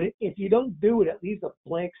 but if you don't do it, it leaves a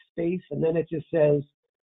blank space, and then it just says,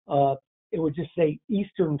 it would just say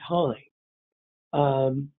Eastern time,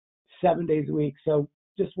 7 days a week. So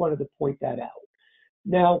just wanted to point that out.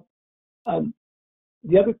 Now,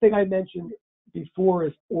 the other thing I mentioned before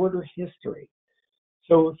is order history.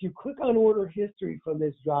 So if you click on order history from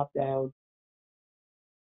this drop down,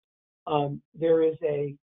 there is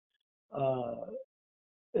a,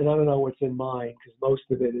 and I don't know what's in mine because most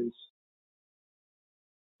of it is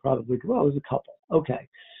probably, well, there's a couple. Okay.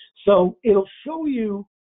 So it'll show you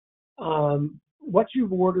what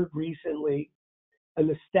you've ordered recently and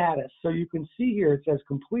the status. So you can see here it says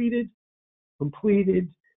completed,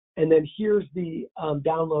 and then here's the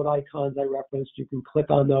download icons I referenced. You can click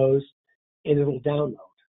on those and it'll download.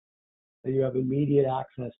 And you have immediate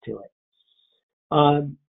access to it.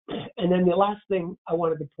 And then the last thing I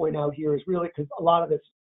wanted to point out here is really, because a lot of this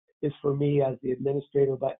is for me as the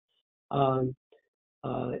administrator, but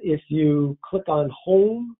if you click on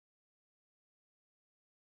home,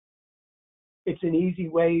 it's an easy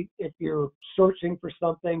way if you're searching for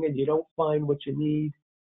something and you don't find what you need.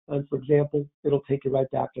 For example, it'll take you right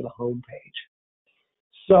back to the home page.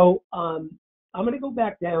 So I'm going to go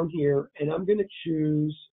back down here and I'm going to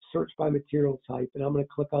choose search by material type, and I'm going to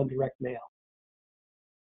click on direct mail.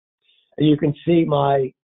 And you can see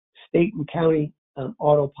my state and county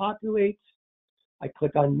auto-populates. I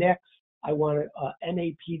click on next. I want a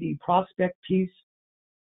NAPD prospect piece.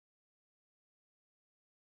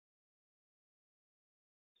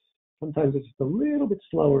 Sometimes it's just a little bit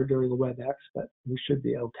slower during the WebEx, but we should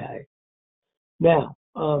be okay. Now,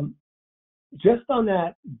 just on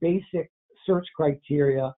that basic search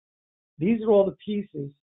criteria, these are all the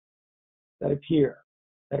pieces that appear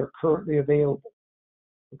that are currently available,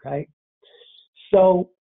 okay? So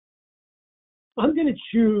I'm going to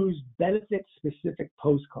choose benefit-specific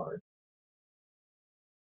postcard.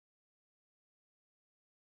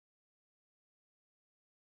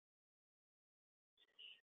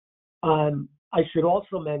 I should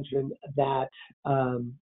also mention that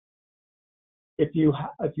if you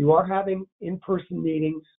are having in-person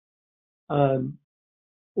meetings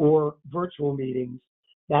or virtual meetings,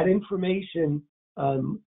 that information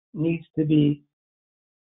needs to be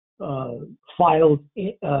filed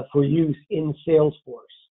for use in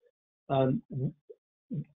Salesforce.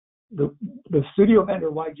 The studio vendor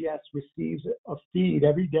YGS receives a feed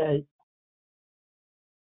every day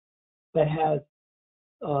that has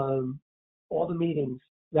all the meetings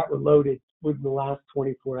that were loaded within the last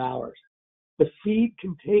 24 hours. The feed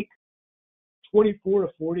can take 24 to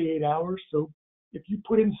 48 hours. So if you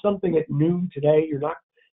put in something at noon today, you're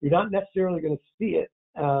not necessarily going to see it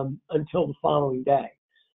until the following day.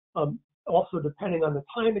 Also, depending on the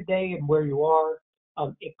time of day and where you are,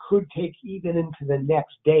 it could take even into the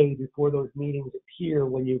next day before those meetings appear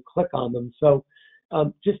when you click on them. So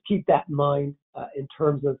just keep that in mind in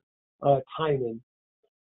terms of timing.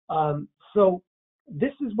 So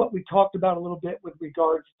this is what we talked about a little bit with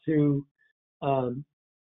regards to the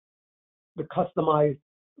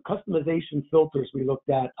customization filters we looked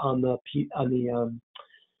at on the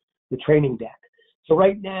training deck. So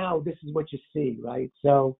right now, this is what you see, right?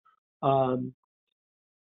 So I'm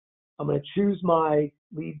going to choose my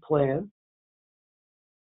lead plan,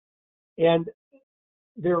 and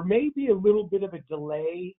there may be a little bit of a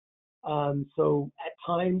delay. So at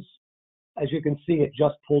times, as you can see, it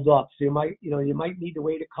just pulled up. So you might need to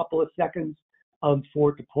wait a couple of seconds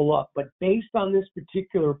for it to pull up. But based on this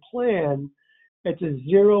particular plan, it's a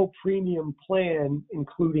zero premium plan,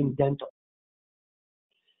 including dental.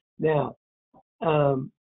 Now,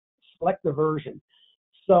 select the version.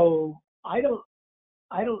 So I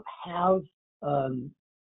don't have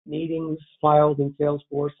meetings filed in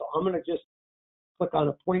Salesforce, so I'm going to just click on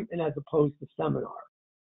appointment as opposed to seminar.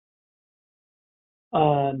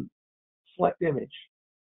 Select image.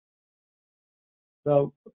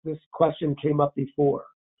 So this question came up before.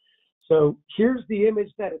 So here's the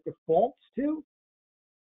image that it defaults to.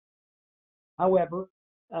 However,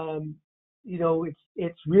 you know,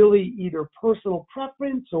 it's really either personal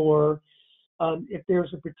preference or if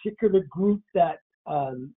there's a particular group that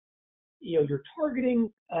you know you're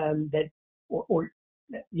targeting that or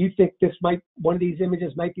you think one of these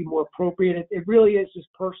images might be more appropriate. It really is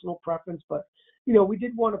just personal preference, but you know we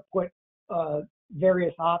did want to put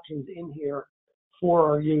various options in here for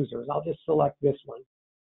our users. I'll just select this one,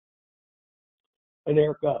 and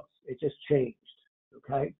there it goes. It just changed.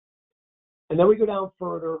 Okay, and then we go down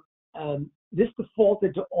further. This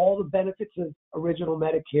defaulted to all the benefits of original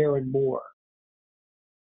Medicare and more.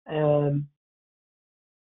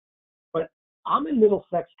 But I'm in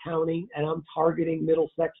Middlesex County, and I'm targeting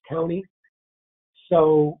Middlesex County.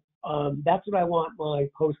 So that's what I want my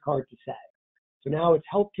postcard to say. So now it's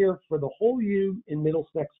healthcare for the whole U in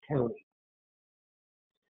Middlesex County.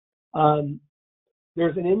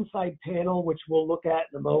 There's an inside panel, which we'll look at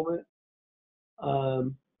in a moment.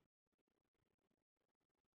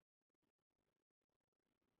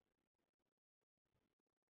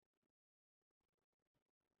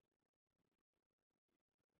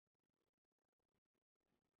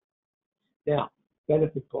 Now,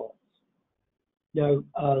 benefit goals. Now,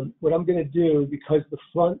 what I'm going to do, because the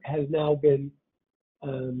front has now been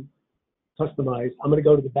customized, I'm going to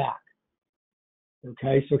go to the back.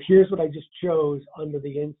 Okay, so here's what I just chose under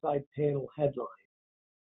the inside panel headline.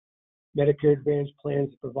 Medicare Advantage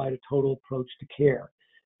plans to provide a total approach to care.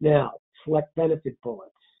 Now, select benefit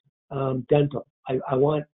bullets. Dental. I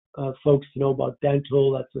want folks to know about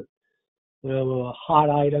dental. That's a hot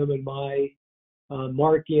item in my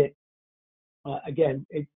market. Again,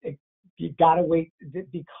 you got to wait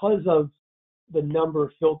because of the number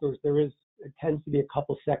of filters. It tends to be a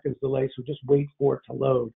couple seconds delay, so just wait for it to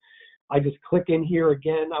load. I just click in here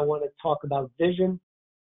again. I want to talk about vision.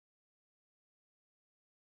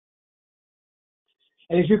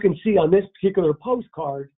 And as you can see on this particular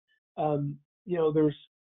postcard, you know, there's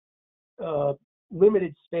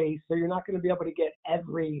limited space, so you're not going to be able to get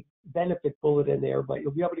every benefit bullet in there, but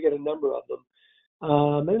you'll be able to get a number of them.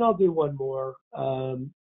 And I'll do one more,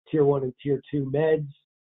 Tier 1 and Tier 2 meds.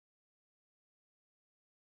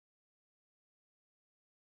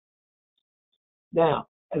 Now,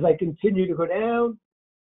 as I continue to go down,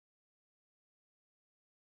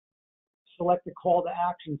 select the call to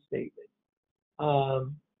action statement.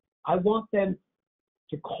 I want them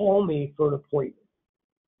to call me for an appointment.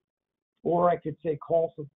 Or I could say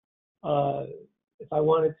call for, if I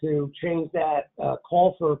wanted to change that,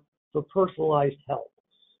 call for personalized help.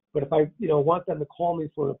 But if I, you know, want them to call me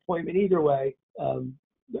for an appointment, either way, you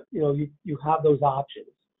know, you have those options.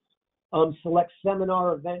 Select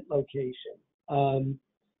seminar event location.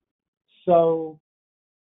 So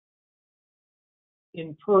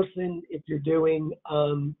in person, if you're doing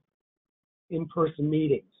in-person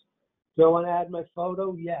meetings. Do I want to add my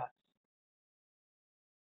photo? Yes.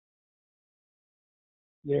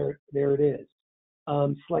 There it is.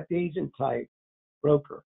 Select agent type,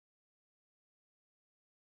 broker.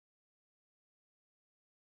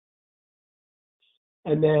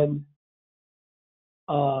 And then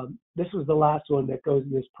this was the last one that goes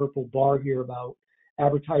in this purple bar here about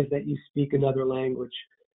advertise that you speak another language.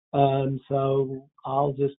 So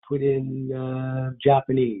I'll just put in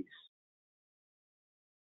Japanese.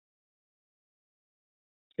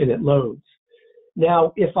 And it loads.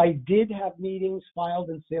 Now, if I did have meetings filed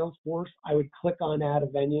in Salesforce, I would click on add a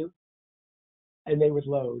venue and they would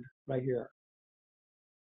load right here.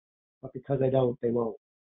 But because I don't, they won't.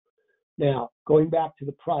 Now, going back to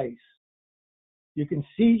the price, you can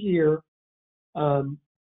see here,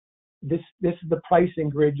 this is the pricing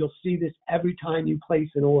grid. You'll see this every time you place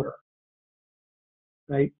an order,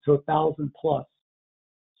 right? So 1,000 plus,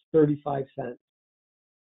 35 cents.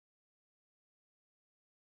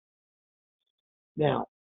 Now,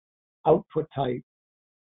 output type,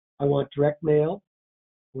 I want direct mail,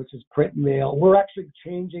 which is print and mail. We're actually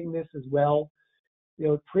changing this as well. You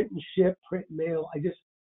know, print and ship, print and mail. I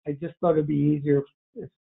just thought it'd be easier if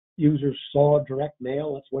users saw direct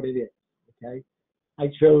mail. That's what it is. Okay.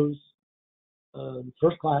 I chose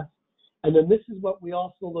first class, and then this is what we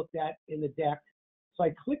also looked at in the deck. So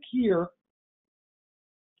I click here,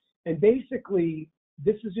 and basically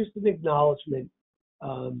this is just an acknowledgement.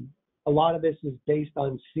 A lot of this is based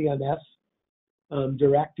on CMS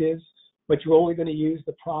directives, but you're only going to use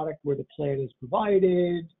the product where the plan is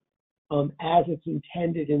provided, as it's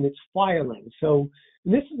intended in its filing. So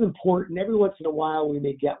this is important. Every once in a while we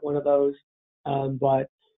may get one of those, but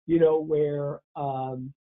you know, where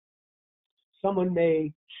someone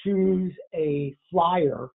may choose a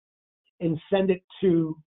flyer and send it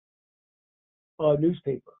to a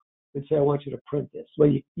newspaper and say, I want you to print this. Well,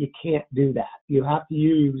 you can't do that. You have to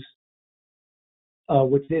use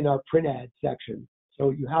what's in our print ad section. So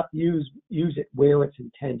you have to use it where it's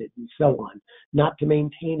intended and so on, not to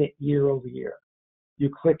maintain it year over year. You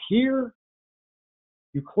click here,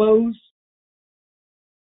 you close,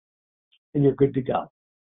 and you're good to go.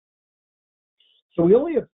 So we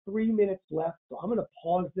only have 3 minutes left, so I'm going to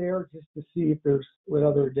pause there just to see if there's what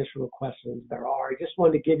other additional questions there are. I just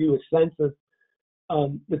wanted to give you a sense of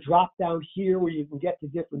the drop down here where you can get to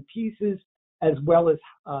different pieces as well as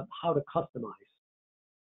how to customize.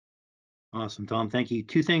 Awesome, Tom. Thank you.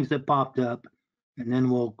 Two things that popped up, and then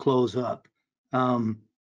we'll close up.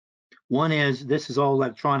 One is this is all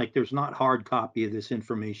electronic. There's not hard copy of this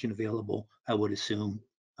information available, I would assume.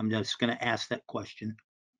 I'm just going to ask that question.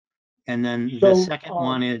 And then the second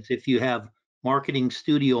one is if you have marketing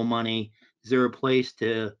studio money, is there a place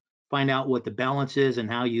to find out what the balance is and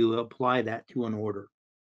how you apply that to an order?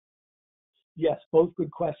 Yes, both good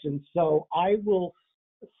questions. So I will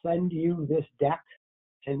send you this deck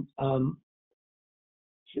and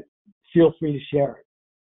feel free to share it.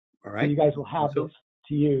 All right. So you guys will have this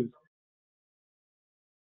to use.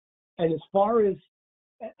 And as far as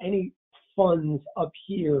any funds up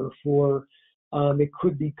here for, it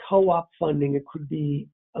could be co-op funding, it could be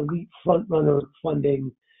elite front runner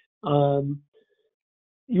funding,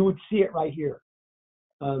 you would see it right here.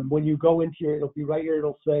 When you go into here, it'll be right here,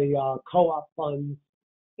 it'll say co-op funds,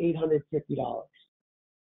 $850.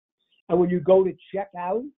 And when you go to check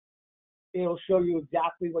out, it'll show you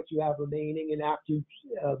exactly what you have remaining and after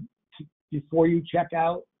before you check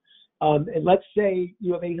out. And let's say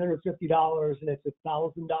you have $850 and it's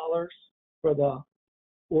 $1,000 for the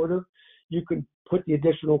order, you can put the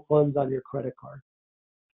additional funds on your credit card.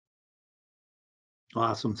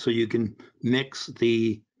 Awesome. So you can mix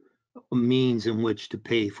the means in which to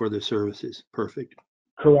pay for the services. Perfect.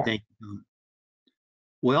 Correct. Thank you.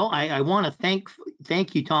 Well, I want to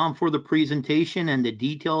thank you, Tom, for the presentation and the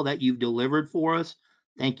detail that you've delivered for us.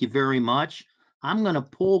 Thank you very much. I'm going to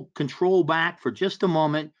pull control back for just a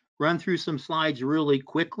moment, run through some slides really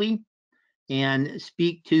quickly, and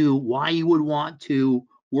speak to why you would want to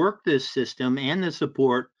work this system and the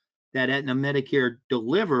support that Aetna Medicare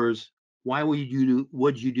delivers. Why would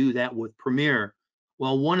you do that with Premier?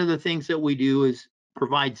 Well, one of the things that we do is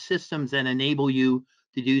provide systems that enable you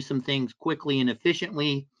to do some things quickly and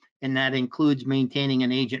efficiently, and that includes maintaining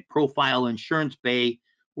an agent profile insurance bay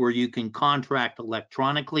where you can contract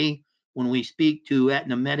electronically. When we speak to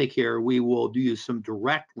Aetna Medicare, we will do some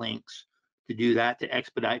direct links to do that to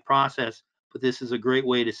expedite process, but this is a great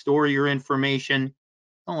way to store your information.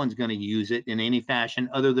 No one's going to use it in any fashion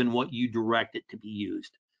other than what you direct it to be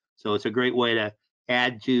used. So it's a great way to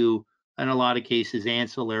add to, in a lot of cases,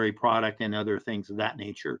 ancillary product and other things of that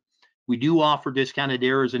nature. We do offer discounted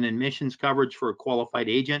errors and admissions coverage for a qualified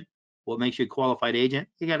agent. What makes you a qualified agent?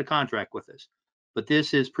 You got a contract with us. But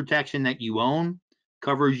this is protection that you own,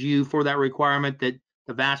 covers you for that requirement that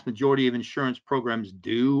the vast majority of insurance programs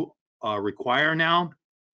do require now.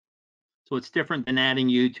 So it's different than adding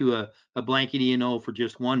you to a blanket E&O for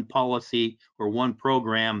just one policy or one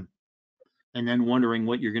program and then wondering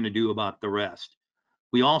what you're going to do about the rest.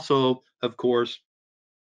 We also, of course,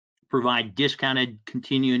 provide discounted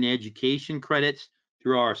continuing education credits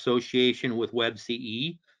through our association with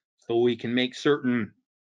WebCE, so we can make certain,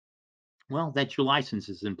 well, that your license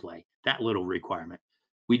is in play, that little requirement.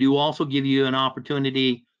 We do also give you an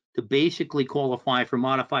opportunity to basically qualify for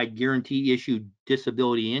modified guarantee issued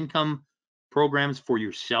disability income programs for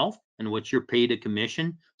yourself, in which you're paid a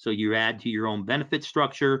commission, so you add to your own benefit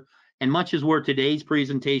structure. And much as where today's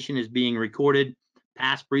presentation is being recorded,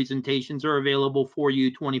 past presentations are available for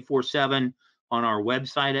you 24/7 on our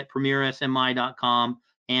website at premiersmi.com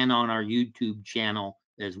and on our YouTube channel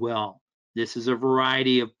as well. This is a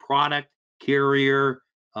variety of product, carrier,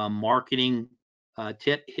 marketing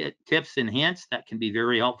tips and hints that can be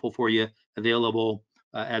very helpful for you, available,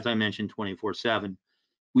 as I mentioned, 24/7.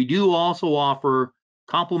 We do also offer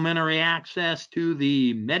complimentary access to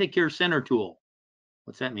the Medicare Center tool.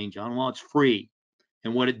 What's that mean, John? Well, it's free.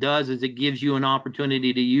 And what it does is it gives you an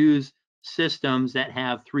opportunity to use systems that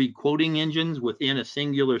have 3 quoting engines within a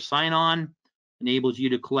singular sign-on, enables you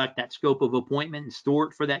to collect that scope of appointment and store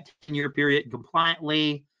it for that 10-year period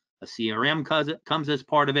compliantly. A CRM comes as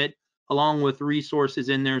part of it, along with resources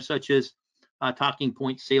in there such as talking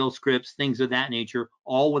point sales scripts, things of that nature,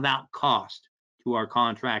 all without cost to our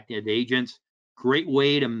contracted agents. Great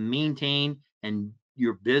way to maintain and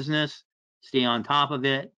your business, stay on top of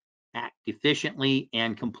it, act efficiently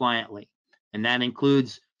and compliantly. And that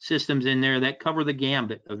includes systems in there that cover the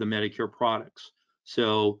gambit of the Medicare products.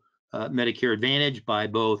 So Medicare Advantage by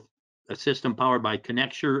both a system powered by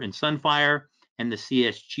Connecture and Sunfire, and the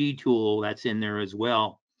CSG tool that's in there as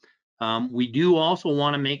well. We do also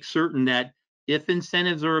want to make certain that if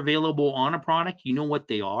incentives are available on a product, you know what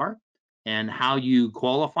they are and how you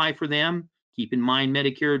qualify for them. Keep in mind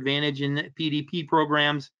Medicare Advantage and PDP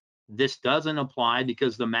programs. This doesn't apply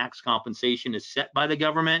because the max compensation is set by the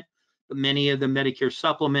government, but many of the Medicare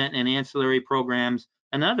supplement and ancillary programs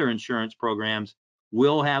and other insurance programs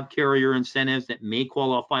will have carrier incentives that may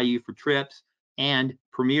qualify you for trips and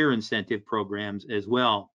premier incentive programs as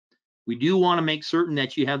well. We do want to make certain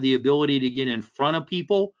that you have the ability to get in front of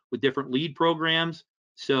people with different lead programs.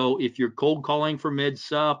 So if you're cold calling for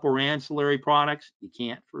mid-sup or ancillary products, you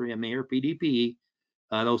can't for MA or PDP.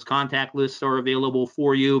 Those contact lists are available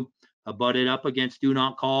for you. Butt it up against do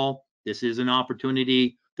not call. This is an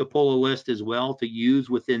opportunity to pull a list as well to use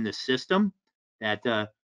within the system that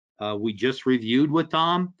we just reviewed with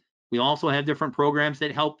Tom. We also have different programs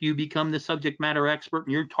that help you become the subject matter expert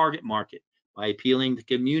in your target market by appealing to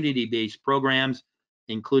community-based programs,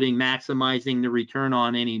 including maximizing the return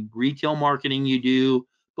on any retail marketing you do,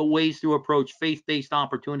 but ways to approach faith-based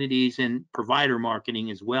opportunities and provider marketing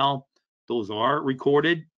as well. Those are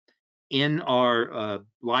recorded in our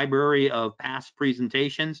library of past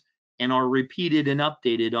presentations and are repeated and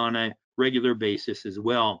updated on a regular basis as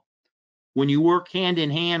well. When you work hand in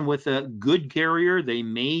hand with a good carrier, they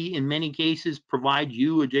may, in many cases, provide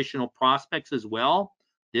you additional prospects as well.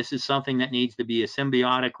 This is something that needs to be a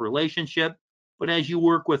symbiotic relationship. But as you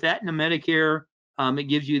work with Aetna Medicare, it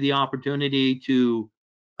gives you the opportunity to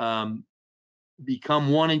become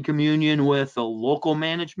one in communion with the local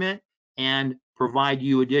management and provide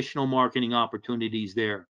you additional marketing opportunities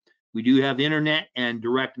there. We do have internet and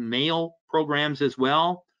direct mail programs as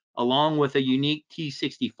well, along with a unique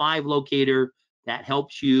T65 locator that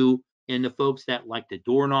helps you and the folks that like to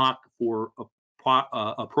door knock for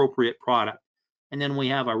appropriate product. And then we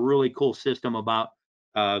have a really cool system about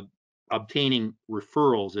obtaining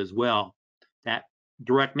referrals as well. That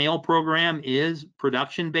direct mail program is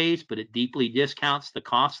production based, but it deeply discounts the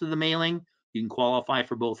cost of the mailing. You can qualify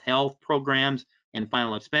for both health programs and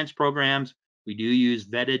final expense programs. We do use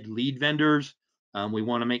vetted lead vendors. We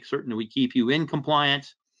want to make certain that we keep you in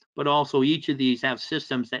compliance, but also each of these have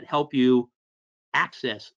systems that help you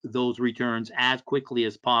access those returns as quickly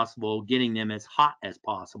as possible, getting them as hot as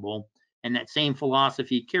possible. And that same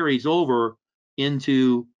philosophy carries over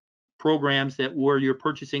into programs that where you're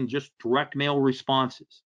purchasing just direct mail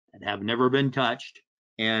responses that have never been touched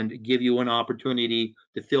and give you an opportunity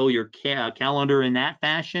to fill your calendar in that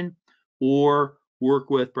fashion, or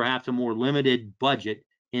work with perhaps a more limited budget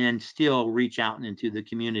and still reach out into the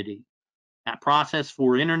community. That process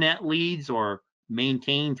for internet leads are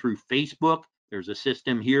maintained through Facebook. There's a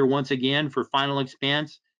system here once again for final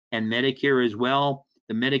expense and Medicare as well.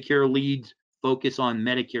 The Medicare leads focus on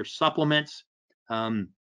Medicare supplements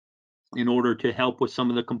in order to help with some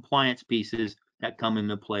of the compliance pieces that come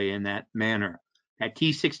into play in that manner. That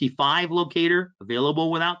T65 locator,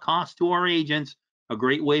 available without cost to our agents, a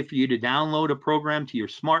great way for you to download a program to your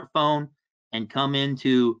smartphone and come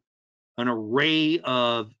into an array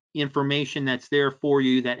of information that's there for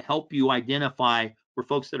you that help you identify where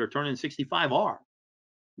folks that are turning 65 are.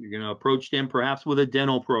 You're going to approach them perhaps with a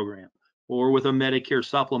dental program or with a Medicare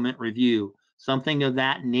supplement review, something of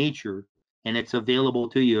that nature, and it's available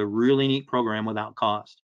to you, a really neat program without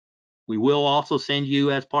cost. We will also send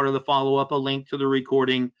you, as part of the follow-up, a link to the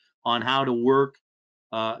recording on how to work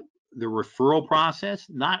the referral process,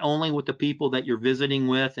 not only with the people that you're visiting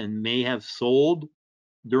with and may have sold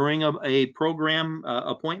during a program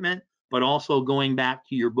appointment, but also going back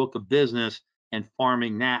to your book of business and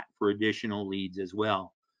farming that for additional leads as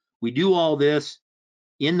well. We do all this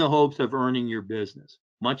in the hopes of earning your business,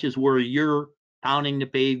 much as where you're pounding the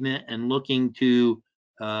pavement and looking to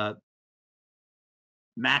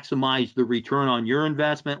maximize the return on your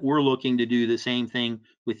investment. We're looking to do the same thing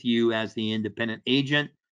with you as the independent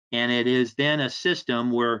agent. And it is then a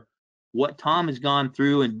system where what Tom has gone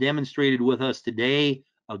through and demonstrated with us today,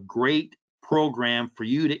 a great program for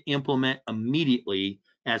you to implement immediately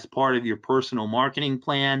as part of your personal marketing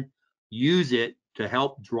plan. Use it to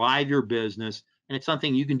help drive your business. And it's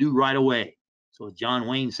something you can do right away. So as John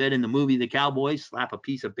Wayne said in the movie The Cowboys, slap a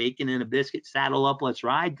piece of bacon in a biscuit, saddle up, let's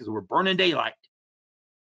ride, because we're burning daylight.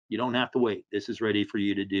 You don't have to wait. This is ready for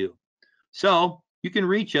you to do. So you can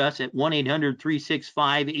reach us at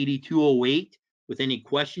 1-800-365-8208 with any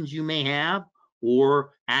questions you may have,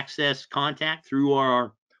 or access contact through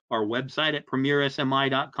our website at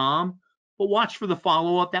premiersmi.com. But watch for the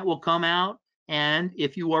follow-up that will come out. And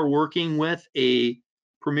if you are working with a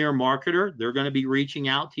Premier marketer, they're going to be reaching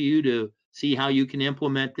out to you to see how you can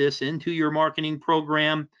implement this into your marketing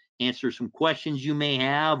program, answer some questions you may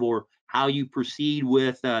have, or how you proceed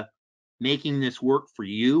with making this work for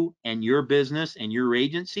you and your business and your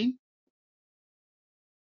agency.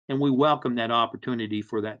 And we welcome that opportunity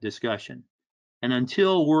for that discussion. And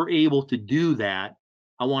until we're able to do that,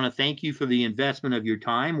 I want to thank you for the investment of your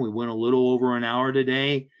time. We went a little over an hour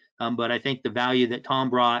today, but I think the value that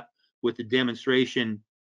Tom brought with the demonstration,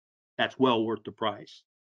 that's well worth the price.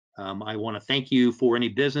 I want to thank you for any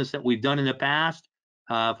business that we've done in the past.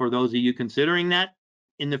 For those of you considering that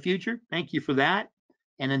in the future, thank you for that.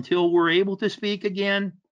 And until we're able to speak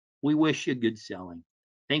again, we wish you good selling.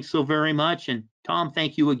 Thanks so very much. And Tom,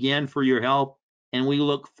 thank you again for your help. And we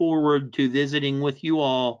look forward to visiting with you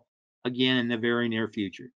all again in the very near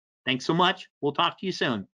future. Thanks so much. We'll talk to you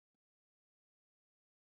soon.